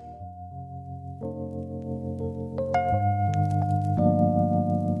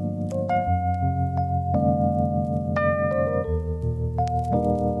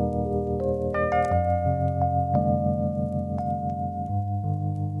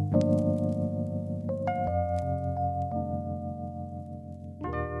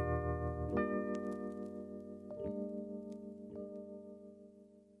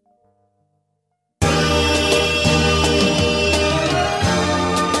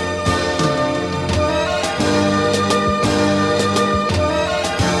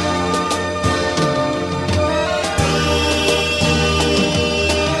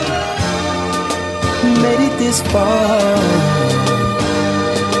 Stop.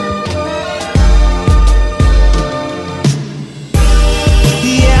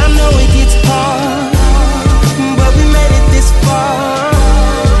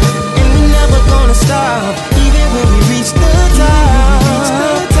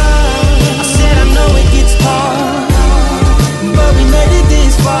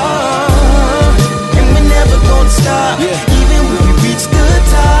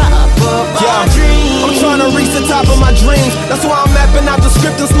 That's why I'm mapping out the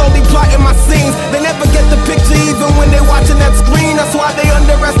script and slowly plotting my scenes. They never get the picture even when they watching that screen. That's why they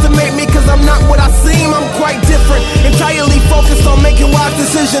underestimate me, cause I'm not what I seem. I'm quite different, entirely focused on making wise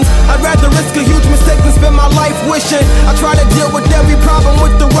decisions. I'd rather risk a huge mistake than spend my life wishing. I try to deal with every problem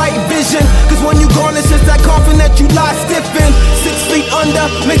with the right vision, cause when you gone it's just that coffin that you lie stiff in. 6 feet under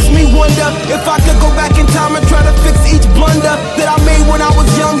makes me wonder if I could go back in time and try to fix each blunder that I made when I was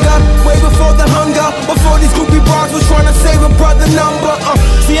younger, way before the hunger, before these groupie bras was trying to save a brother number.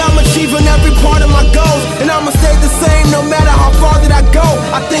 See, I'm achieving every part of my goals, and I'ma stay the same no matter how far that I go.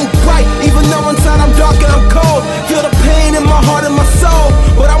 I think bright, even though inside I'm dark and I'm cold. Feel the pain in my heart and my soul,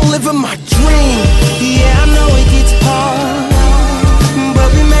 but I'm living my dream. Yeah, I know it gets hard, but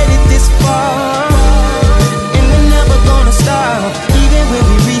we made it this far, and we're never gonna stop, even when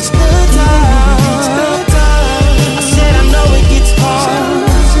we reach the top. I said I know it gets hard,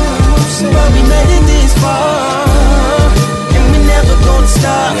 but we made it this far, and we're never gonna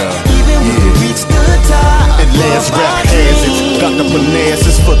stop, even when we reach the top. And last rap has it, got the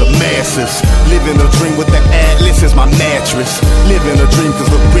bananas for the masses. Living a dream with the Atlas as my mattress. Living a dream cause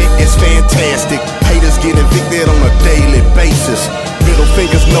the rent is fantastic. Haters get evicted on a daily basis. Middle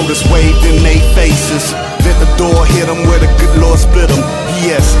fingers notice waved in they faces. Let the door hit them where the good Lord split them.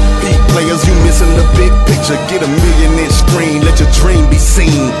 Yes, beat players, you missing the big picture. Get a million-inch screen, let your dream be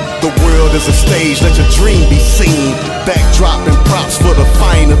seen. The world is a stage, let your dream be seen. Backdrop and props for the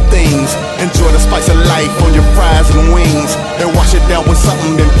finer things. Enjoy the spice of life on your fries and wings, and wash it down with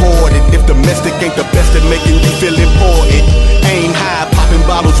something important. If domestic ain't the best at making you feel important, aim high, popping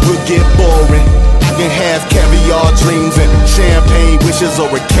bottles will get boring. I can have caviar dreams and champagne wishes,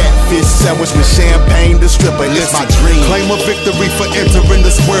 or a catfish sandwich with champagne the stripper. It's my dream. Claim a victory for entering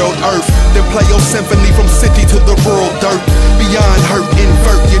this world earth, then play your symphony from city to the rural dirt. Beyond hurt,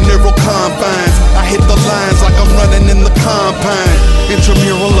 invert your neural confines. I hit the lines like I'm running in the combine.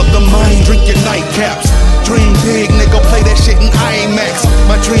 Intramural of the mind, drink your nightcaps. Dream big, nigga, play that shit in IMAX.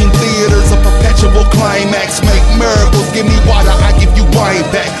 My dream theater's a perpetual climax. Make miracles, give me water, I give you wine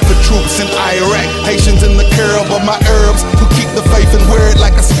back. For troops in Iraq, Haitians in the curb of my herbs, who keep the faith and wear it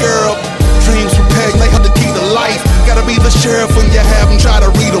like a scarab. Dreams prepared, they have the key to life. Gotta be the sheriff when you have them, try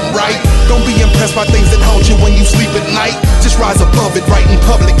to read them right. Don't be impressed by things that haunt you when you sleep at night. Just rise above it, right in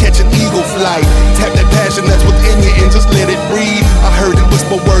public, catch an eagle flight. Tap that passion that's within you and just let it breathe. I heard it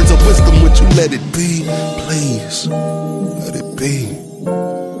whisper words of wisdom, would you let it be? Please, let it be.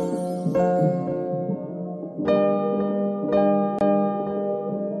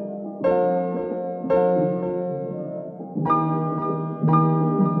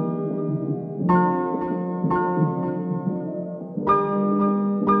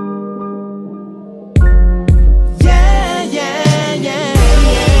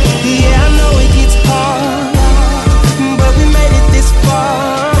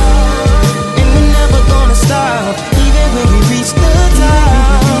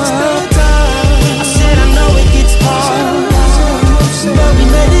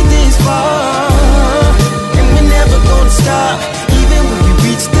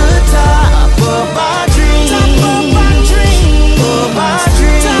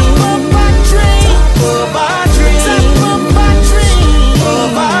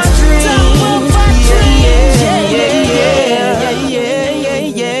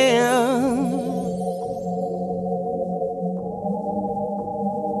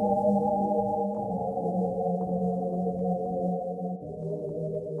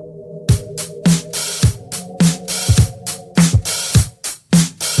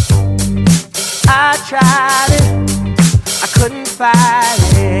 Tried it, I couldn't fight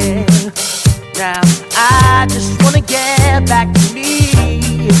it. Now I just wanna get back to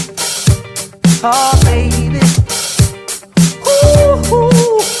me. Oh baby,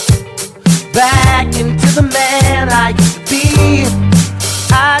 ooh, back into the man I used to be.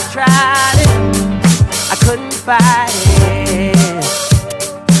 I tried it, I couldn't fight it.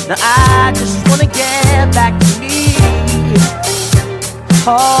 Now I just wanna get back to me.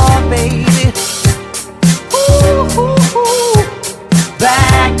 Oh baby,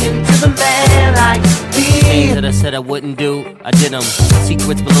 back into the man I used to be. Things that I said I wouldn't do, I did them.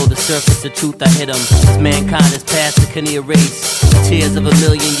 Secrets below the surface, the truth I hid them. As mankind has passed, it can erase the tears of a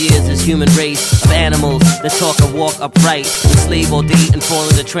million years. This human race of animals that talk and walk upright, enslave all day and fall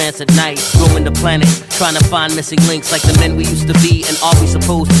into trance at night. Roaming the planet, trying to find missing links like the men we used to be. And are we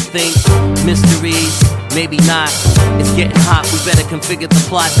supposed to think mysteries? maybe not. It's getting hot, we better configure the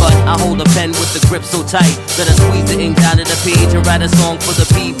plot. But I hold a pen with the grip so tight that I squeeze the ink down to the page and write a song for the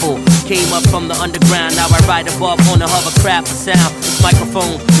people. Came up from the underground, now I ride above on a hovercraft for sound. This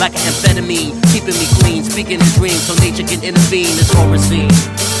microphone like an amphetamine, keeping me clean, speaking in dreams so nature can intervene. This horror scene.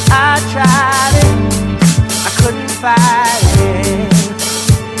 I tried it, I couldn't fight it.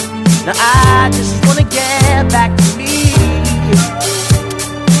 Now I just wanna get back to me.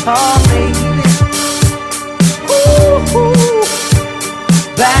 Oh baby, ooh, ooh.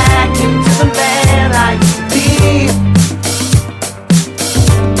 Back into the man I used to be.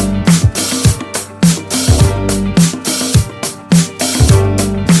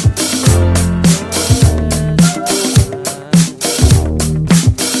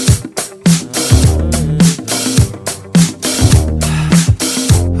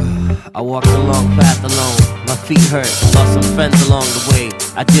 I walked a long path alone, my feet hurt, lost some friends along the way.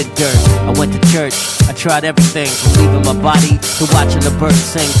 I did dirt, I went to church, I tried everything, from leaving my body to watching the birds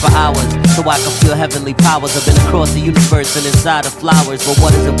sing for hours, so I could feel heavenly powers. I've been across the universe and inside of flowers, but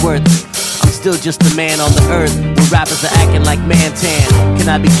what is it worth? I'm still just a man on the earth, where rappers are acting like man-tan. Can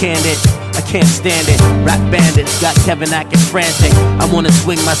I be candid? I can't stand it. Rap bandits got Kevin acting frantic. I wanna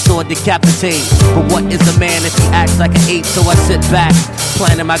swing my sword, decapitate. But what is a man if he acts like an ape? So I sit back,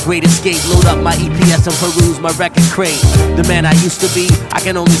 planning my great escape. Load up my EPS and peruse my record crate. The man I used to be, I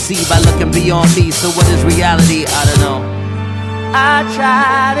can only see by looking beyond me. So what is reality? I don't know. I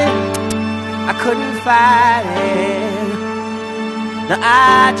tried it, I couldn't fight it. Now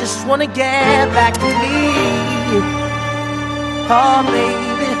I just wanna get back to me. Oh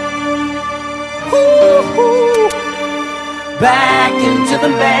baby, ooh, ooh. Back into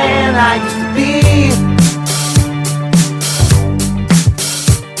the man I used to be.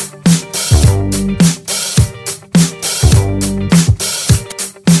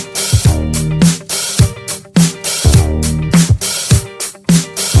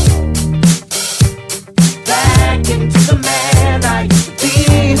 Back into the man I used to be.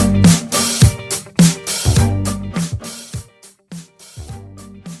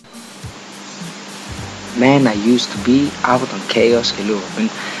 Man I Used to Be από τον Chaos και λίγο πριν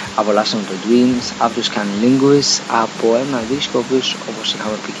απολαύσαμε το Dreams από τους Cunnilinguists από ένα δίσκο ο οποίος, όπως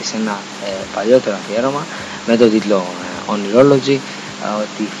είχαμε πει και σε ένα παλιότερο αφιέρωμα με τον τίτλο Oniroology,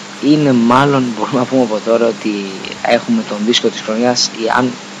 ότι είναι μάλλον, μπορούμε να πούμε από τώρα ότι έχουμε τον δίσκο της χρονιάς, ή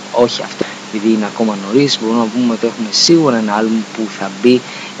αν όχι αυτό επειδή είναι ακόμα νωρίς, μπορούμε να πούμε ότι έχουμε σίγουρα ένα άλμπουμ που θα μπει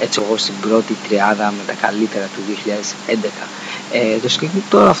έτσι εγώ στην πρώτη τριάδα με τα καλύτερα του 2011. Το συγκεκριμένο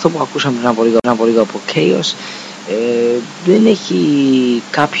τώρα αυτό που ακούσαμε πριν από λίγο από Chaos δεν έχει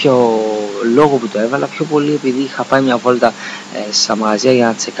κάποιο λόγο που το έβαλα, πιο πολύ επειδή είχα πάει μια βόλτα στα μαγαζιά για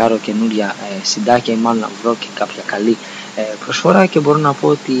να τσεκάρω καινούρια συντάκια ή μάλλον να βρω και κάποια καλή προσφορά και μπορώ να πω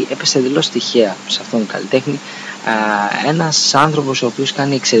ότι έπεσε εντελώς τυχαία σε αυτόν τον καλλιτέχνη ένας άνθρωπος ο οποίος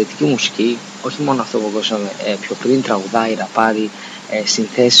κάνει εξαιρετική μουσική, όχι μόνο αυτό που ακούσαμε πιο πριν, τραγουδάει, ραπάρει,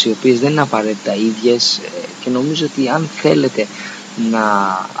 συνθέσεις οι οποίες δεν είναι απαραίτητα ίδιες και νομίζω ότι αν θέλετε να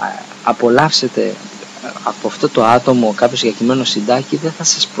απολαύσετε από αυτό το άτομο κάποιο συγκεκριμένο συντάκι, δεν θα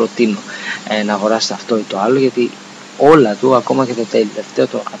σας προτείνω να αγοράσετε αυτό ή το άλλο, γιατί όλα του, ακόμα και το τελευταίο,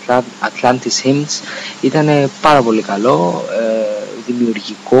 το Atlantis Hymns, ήταν πάρα πολύ καλό,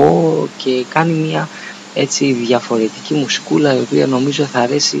 δημιουργικό και κάνει μια έτσι διαφορετική μουσικούλα η οποία νομίζω θα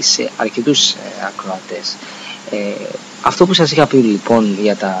αρέσει σε αρκετούς ακροατές. Αυτό που σας είχα πει λοιπόν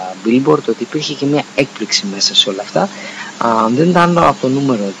για τα Billboard, ότι υπήρχε και μια έκπληξη μέσα σε όλα αυτά, δεν ήταν από το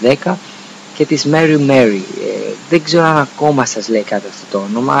νούμερο 10 και της Mary Mary. Δεν ξέρω αν ακόμα σας λέει κάτι αυτό το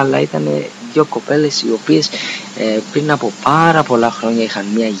όνομα, αλλά ήταν δύο κοπέλες οι οποίες πριν από πάρα πολλά χρόνια είχαν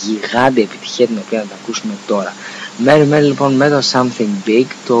μια γιγάντια επιτυχία, την οποία να τα ακούσουμε τώρα. Mary Mary λοιπόν με το Something Big,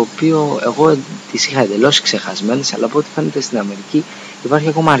 το οποίο εγώ τις είχα εντελώς ξεχασμένες, αλλά από ό,τι φαίνεται στην Αμερική υπάρχει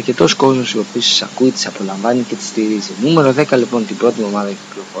ακόμα αρκετός κόσμος ο οποίος τις ακούει, τις απολαμβάνει και τις στηρίζει. Νούμερο 10 λοιπόν την πρώτη ομάδα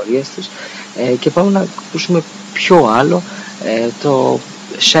κυκλοφορίας τους, και πάμε να ακούσουμε πιο άλλο, το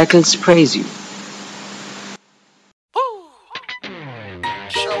Shackles Praise You.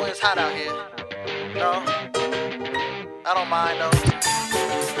 Show is hot out here. No, I don't mind though.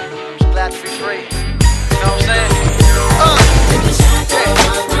 I'm glad to be free. You know what I'm saying?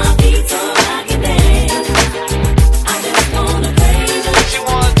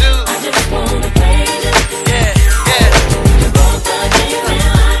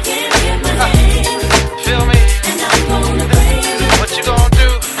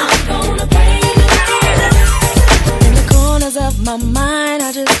 My mind,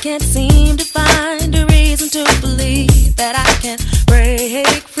 I just can't seem to find a reason to believe that I can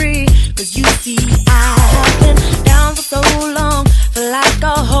break free. Cause you see, I have been down for so long, feel like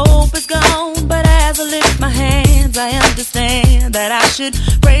all hope is gone. But as I live hands, I understand that I should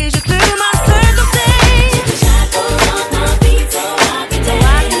praise you through my circumstance. Shackles on my feet so I can dance.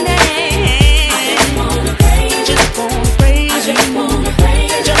 I just wanna praise you. Just wanna praise you. Just wanna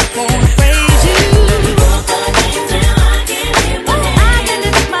praise you. Just wanna praise you. Broke my chains, now I can lift my hands. I can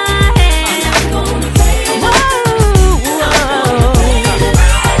lift my hands. I just wanna praise you. Whoa.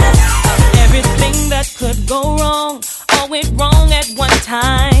 Everything that could go wrong all went wrong at one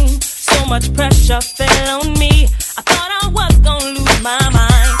time. So much pressure fell on me. I thought I was gonna lose my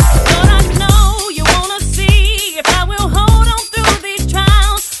mind. But I know you wanna see if I will hold on through these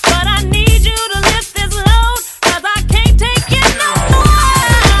trials. But I need you to lift this load, 'cause I can't take it no more.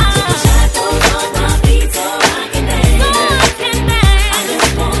 Took the shackles off my feet so I can dance. So I can dance. I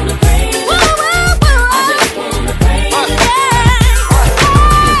just wanna praise you. Woo, woo, woo. I just wanna praise you.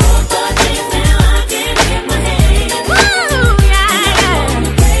 Broke my chains, now I can lift my hands. Woo, yeah.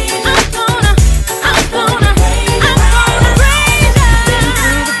 I'm gonna praise you. Been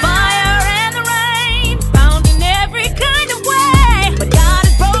through the fire and the rain, bound in every kind of way, but God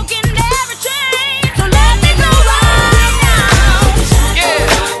has broken every chain, so let me go right now. Yeah.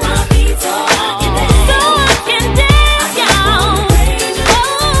 My feet so I can dance, y'all.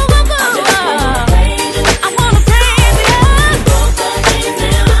 Oh, I wanna praise you. Broke my chains,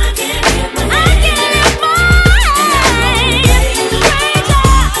 now I can lift my hands.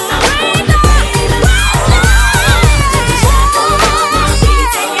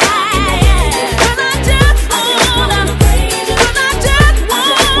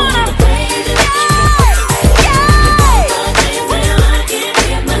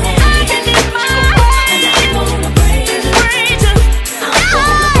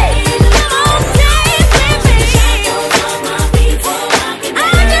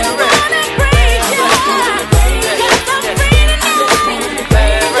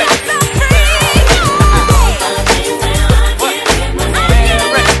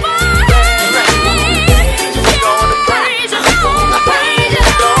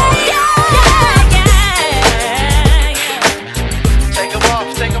 Take 'em off,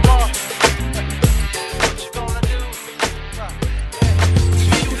 take 'em off.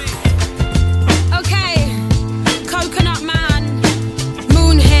 Okay, Coconut Man,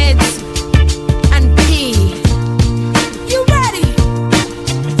 Moonheads, and P. You ready?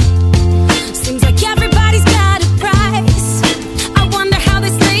 Seems like everybody's got a price. I wonder how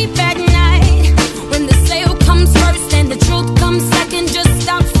they sleep at night. When the sale comes first and the truth comes second, just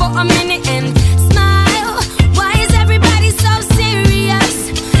stop for a minute and smile. Why is everybody so serious?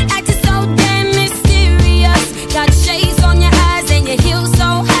 Acting so damn mysterious. Got shades on your eyes and your heels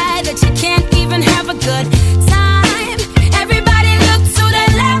so high that you can't even have a good time. Everybody look to the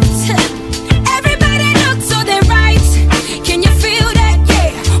left. Everybody look to the right. Can you feel that? Yeah,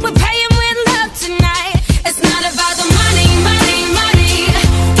 we're paying with love tonight. It's not about the money, money, money.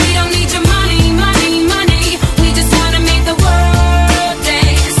 We don't need your money, money, money. We just wanna make the world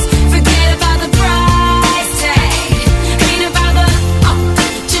dance. Forget about the price tag. Ain't about the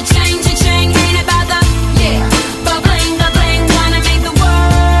cha-ching, cha-ching. Ain't about the ba-bling, ba-bling. Wanna make the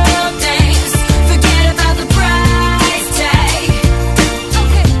world dance. Forget about the price tag.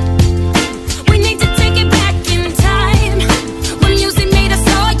 Okay, we need to take it back in time when music made us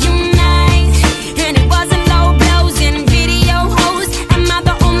all unite, and it wasn't low blows and video hoes. Am I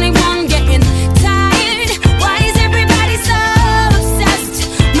the only one getting tired? Why is everybody so obsessed?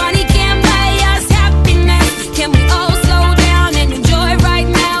 Money can't buy us happiness. Can we all slow down and enjoy right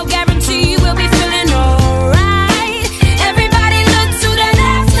now? Guarantee we'll be feeling alright. Everybody look to the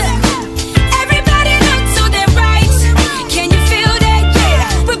left. Everybody look to the right. Can you feel that? Yeah,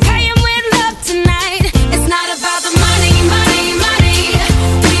 we're paying with love tonight. It's not about the money, money, money.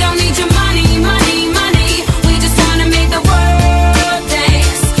 We don't need your money, money, money. We just wanna make the world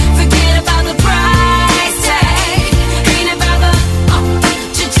dance. Forget about the price tag. Ain't about the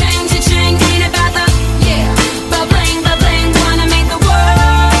cha-ching, cha-ching. Ain't about the ba-bling, ba-bling. Wanna make the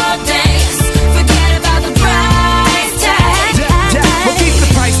world dance. Forget about the price tag. Well, keep the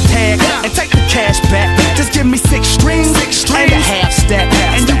price tag and take the cash back. Just give me six strings and a half stack.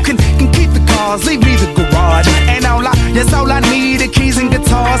 And you can keep the cars, leave me the garage. And all I need are keys and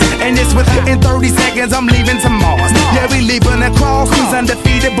guitars. And it's within 30 seconds I'm leaving to Mars. Yeah, we leaving across these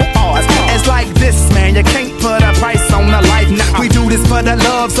undefeatable odds. It's like this, man, you can't put a price on a life. We do this for the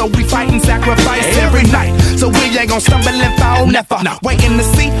love, so we fight and sacrifice every night. So we ain't gon' stumble and fall, never. Waiting to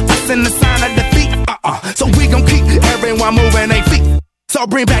see us in the sign of defeat. So we gon' keep everyone moving their feet. So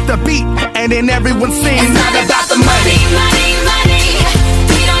bring back the beat, and then everyone sings. It's not about the money, money, money.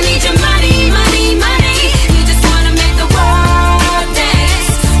 We don't need your money, money, money. We just wanna make the world dance.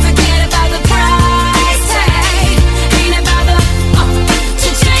 Forget about the price tag.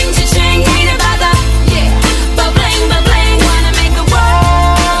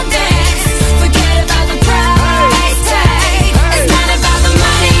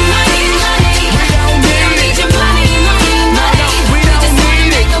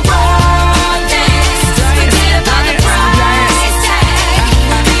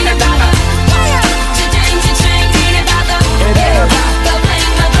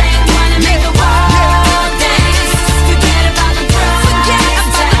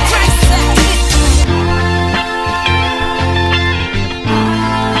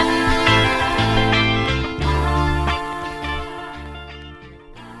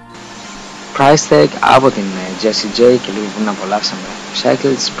 Price Tag από την Jessie J και λίγο πριν απολαύσαμε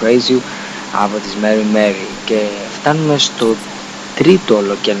Cycles, Praise You από τις Mary Mary. Και φτάνουμε στο τρίτο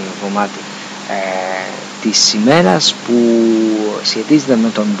ολοκαίρινο κομμάτι της ημέρας, που σχετίζεται με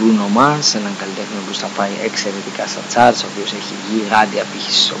τον Bruno Mars, έναν καλλιτέχνη που θα πάει εξαιρετικά στα charts, ο οποίος έχει γιγάντια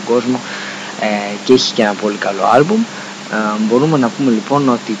απήχηση στον κόσμο και έχει και ένα πολύ καλό άλμπουμ. Μπορούμε να πούμε λοιπόν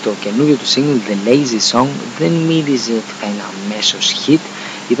ότι το καινούριο του single The Lazy Song δεν μύριζε ότι θα είναι αμέσως hit,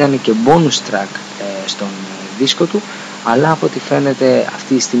 ήταν και bonus track στον δίσκο του, αλλά από ό,τι φαίνεται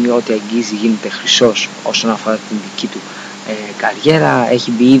αυτή τη στιγμή ό,τι αγγίζει γίνεται χρυσός όσον αφορά την δική του καριέρα.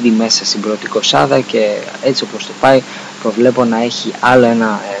 Έχει μπει ήδη μέσα στην πρώτη κοσάδα και έτσι όπως το πάει προβλέπω να έχει άλλο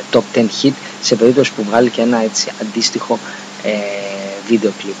ένα top 10 hit σε περίπτωση που βγάλει και ένα έτσι αντίστοιχο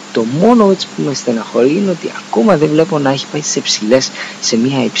βίντεο κλιπ. Το μόνο έτσι που με στεναχωρεί είναι ότι ακόμα δεν βλέπω να έχει πάει σε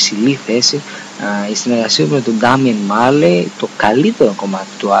μια υψηλή θέση η συνεργασία με τον Damian Marley, το καλύτερο κομμάτι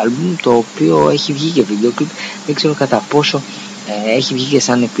του άλμπουμ, το οποίο έχει βγει και βίντεο κλιπ, δεν ξέρω κατά πόσο έχει βγει και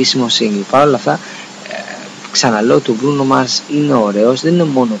σαν επίσημο single. Παρ' όλα αυτά ξαναλέω, το Bruno Mars είναι ωραίος, δεν είναι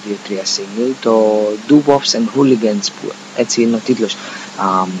μόνο 2-3 single. Το Do-Wops and Hooligans, που έτσι είναι ο τίτλος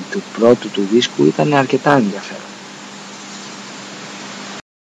του πρώτου του δίσκου, ήταν αρκετά ενδιαφέρον.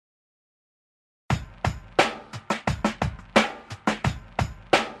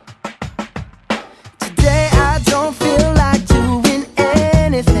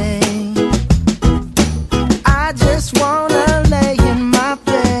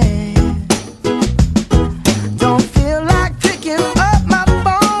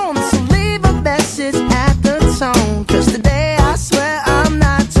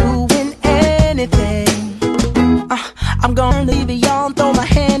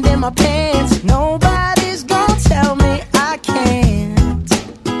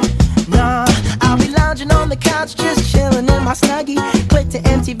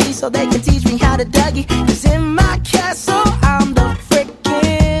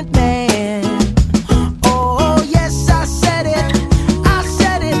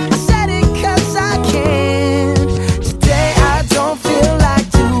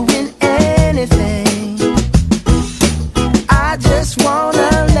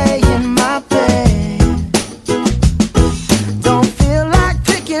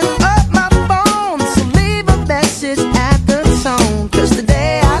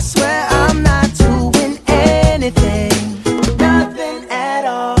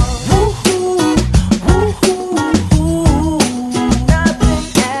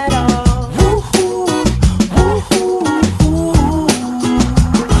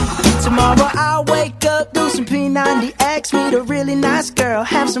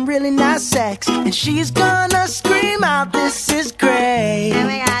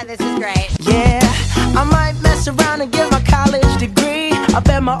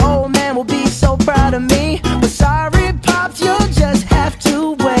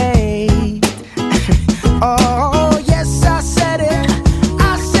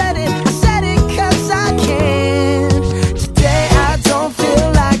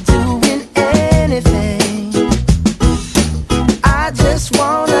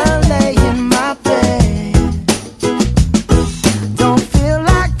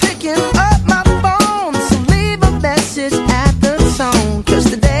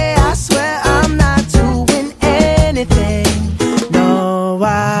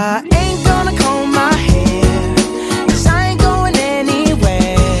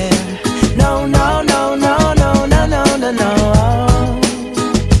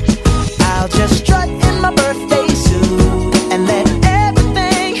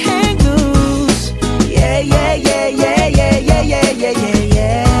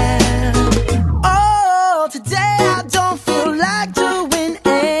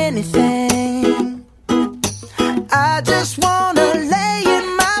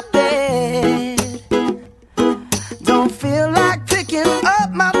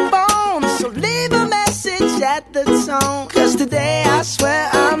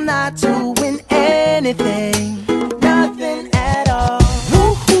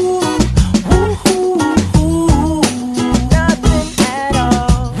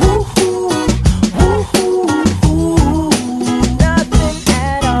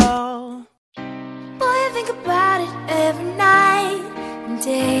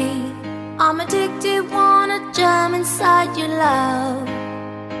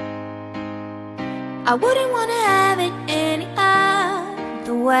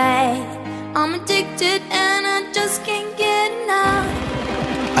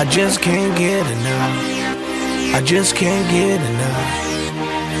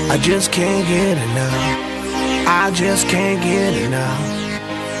 Just can't get enough. I just can't get enough.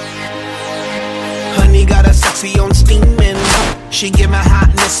 got her sexy on steaming. She give my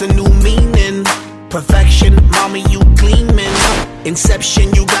hotness a new meaning. Perfection, mommy, you gleaming. Inception,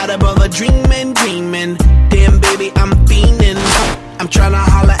 you got a brother dreaming, dreaming. Damn, baby, I'm fiending. I'm tryna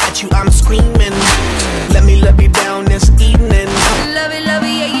holler at you, I'm screaming. Let me love you down this evening. Love it,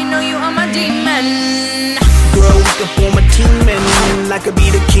 yeah, you know you are my demon. Girl, we could form a team and I could be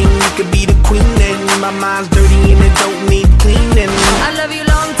the king, you could be the queen. And my mind's dirty and it don't need cleaning. I love you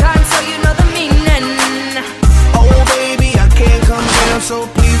long time, so you know the meaning. Oh baby, I can't come down, so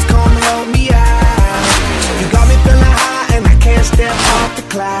please come help me out. You got me feeling high and I can't step off the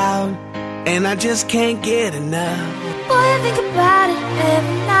cloud. And I just can't get enough. Boy, I think about it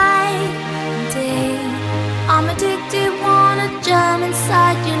every night and day. I'm addicted, wanna jump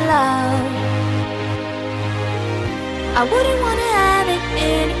inside your love. I wouldn't wanna have it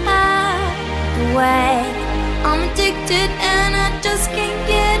any other way. I'm addicted and I just can't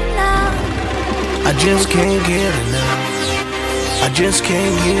get enough. I just can't get enough. I just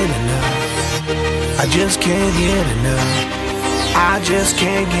can't get enough. I just can't get enough. I just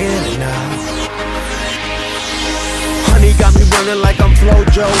can't get enough. Honey got me running like I'm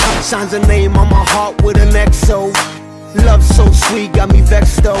Flojo. Signs a name on my heart with an XO. Love so sweet, got me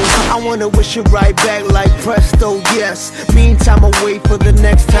vexed though. I wanna wish it right back like presto, yes. Meantime, I wait for the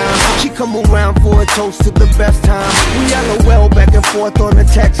next time. She come around for a toast to the best time. We LOL back and forth on the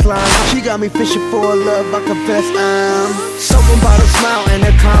text line. She got me fishing for a love, I confess I'm something about a smile and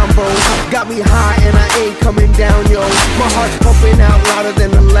a combo. Got me high and I ain't coming down, yo. My heart's pumping out louder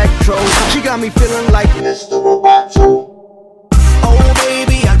than electro. She got me feeling like Mr. Roboto. Oh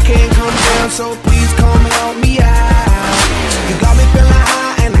baby, I can't come down, so please come help me out. You got me feeling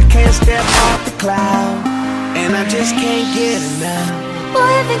high and I can't step off the cloud. And I just can't get enough.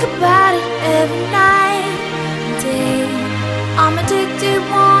 Boy, I think about it every night and day. I'm addicted,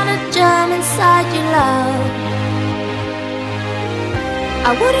 wanna jump inside your love.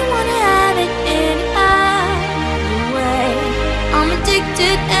 I wouldn't wanna have it any other way. I'm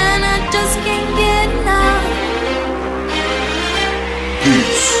addicted and I just can't get enough.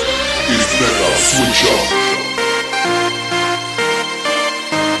 This is Mega Switch Up.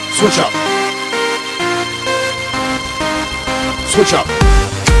 Switch up. Switch up.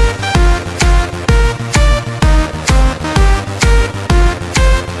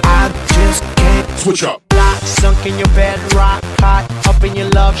 I just can't switch up. Lock, sunk in your bed, rock hot, up in your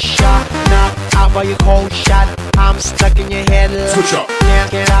love shot, knock out by your cold shot. I'm stuck in your head. Switch up.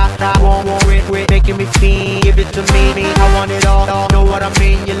 Can't get out, I won't quit, making me feel. Give it to me, I want it all. Know what I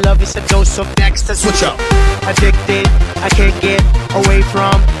mean? Your love is a dose of ecstasy. Switch up. Addicted, I can't get away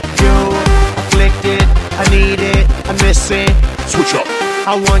from you. Afflicted, I need it, I miss it. Switch up.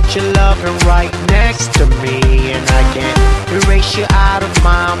 I want your loving right next to me, and I can't erase you out of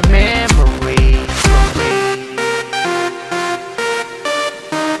my memory.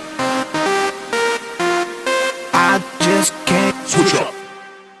 I just can't switch up.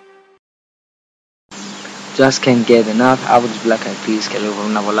 Just Can't Get Enough από τους Black Eyed Peas και λίγο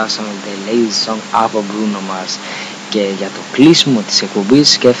να απολαύσαμε The Lazy Song από Bruno Mars. Και για το κλείσιμο της εκπομπής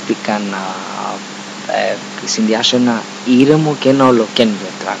σκέφτηκα να συνδυάσω ένα ήρεμο και ένα ολοκαίνουργιο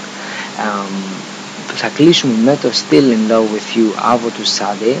track. Θα κλείσουμε με το Still In Love With You από τους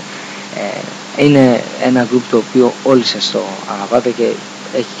Sade. Είναι ένα group το οποίο όλοι σας το αγαπάτε και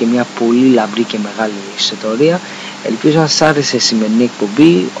έχει και μια πολύ λαμπρή και μεγάλη ιστορία. Ελπίζω να σας άρεσε η σημερινή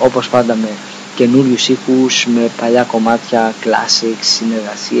εκπομπή, όπως πάντα με καινούριους ήχους, με παλιά κομμάτια, classics,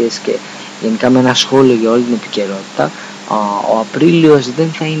 συνεργασίες και γενικά με ένα σχόλιο για όλη την επικαιρότητα. Ο Απρίλιος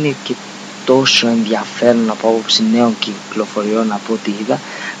δεν θα είναι και τόσο ενδιαφέρον από άποψη νέων κυκλοφοριών από ό,τι είδα,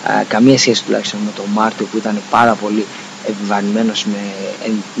 καμία σχέση τουλάχιστον με το Μάρτιο που ήταν πάρα πολύ επιβαρημένος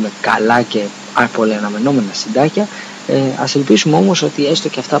με καλά και πολύ αναμενόμενα συντάκια. Ας ελπίσουμε όμως ότι έστω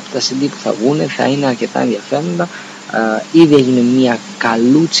και αυτά από τα CD που θα βγουν θα είναι αρκετά ενδιαφέροντα. Ήδη έγινε μια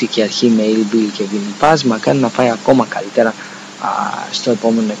καλούτσικη αρχή με Ill Bill και Vin Paz, μακάρι να πάει ακόμα καλύτερα στο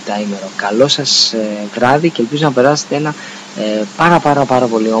επόμενο 7ήμερο. Καλό σας βράδυ και ελπίζω να περάσετε ένα πάρα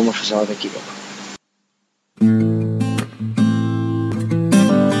πολύ όμορφο Σαββατοκύριακο.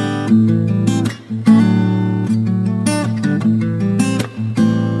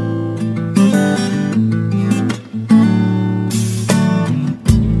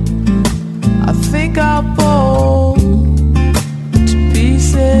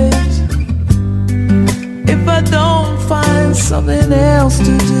 Something else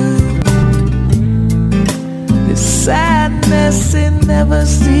to do. This sadness, it never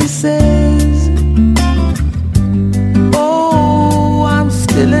ceases. Oh, I'm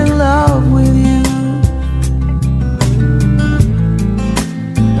still in love with you.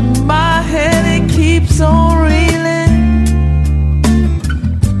 And my head, it keeps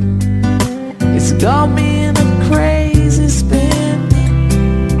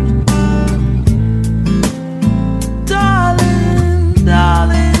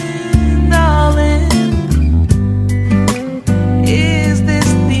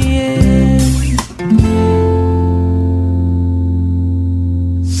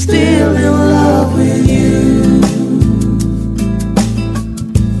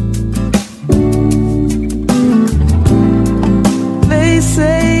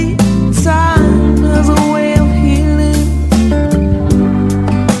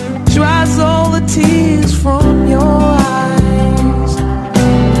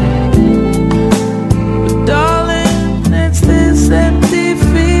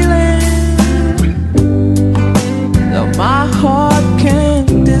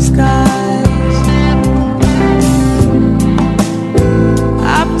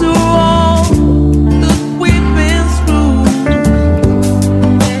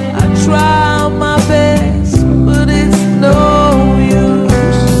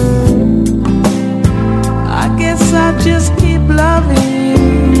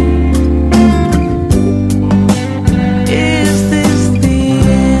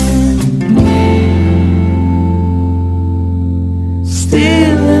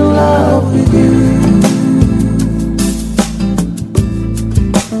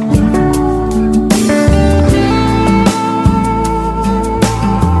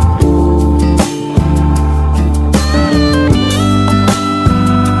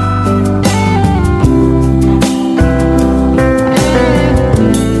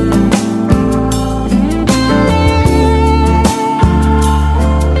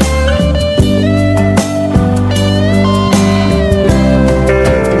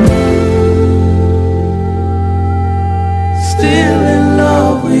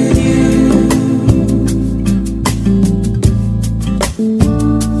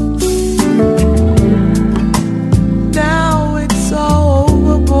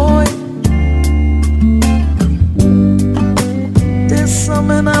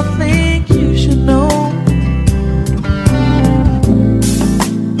something I think you should know.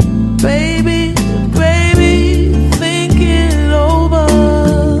 Baby, think it over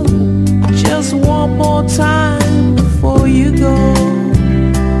just one more time before you go.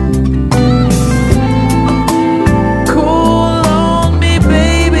 Call on me,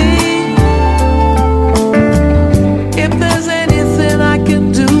 baby, if there's anything I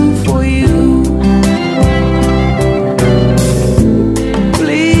can do for you.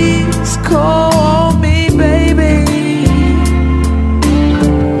 Please call on me, baby.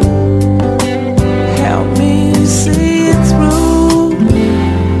 Help me see it through.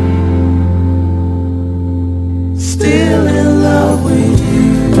 Still in love with you.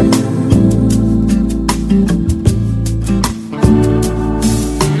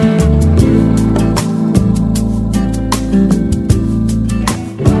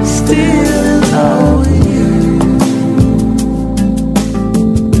 Still in love with you.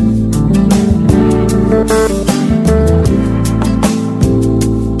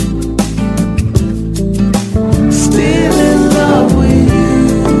 Still in love with you.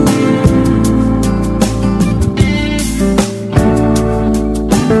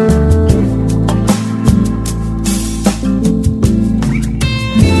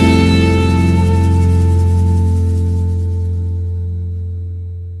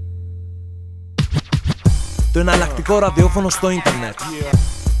 Το εναλλακτικό ραδιόφωνο στο ίντερνετ.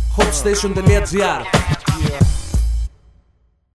 HotStation.gr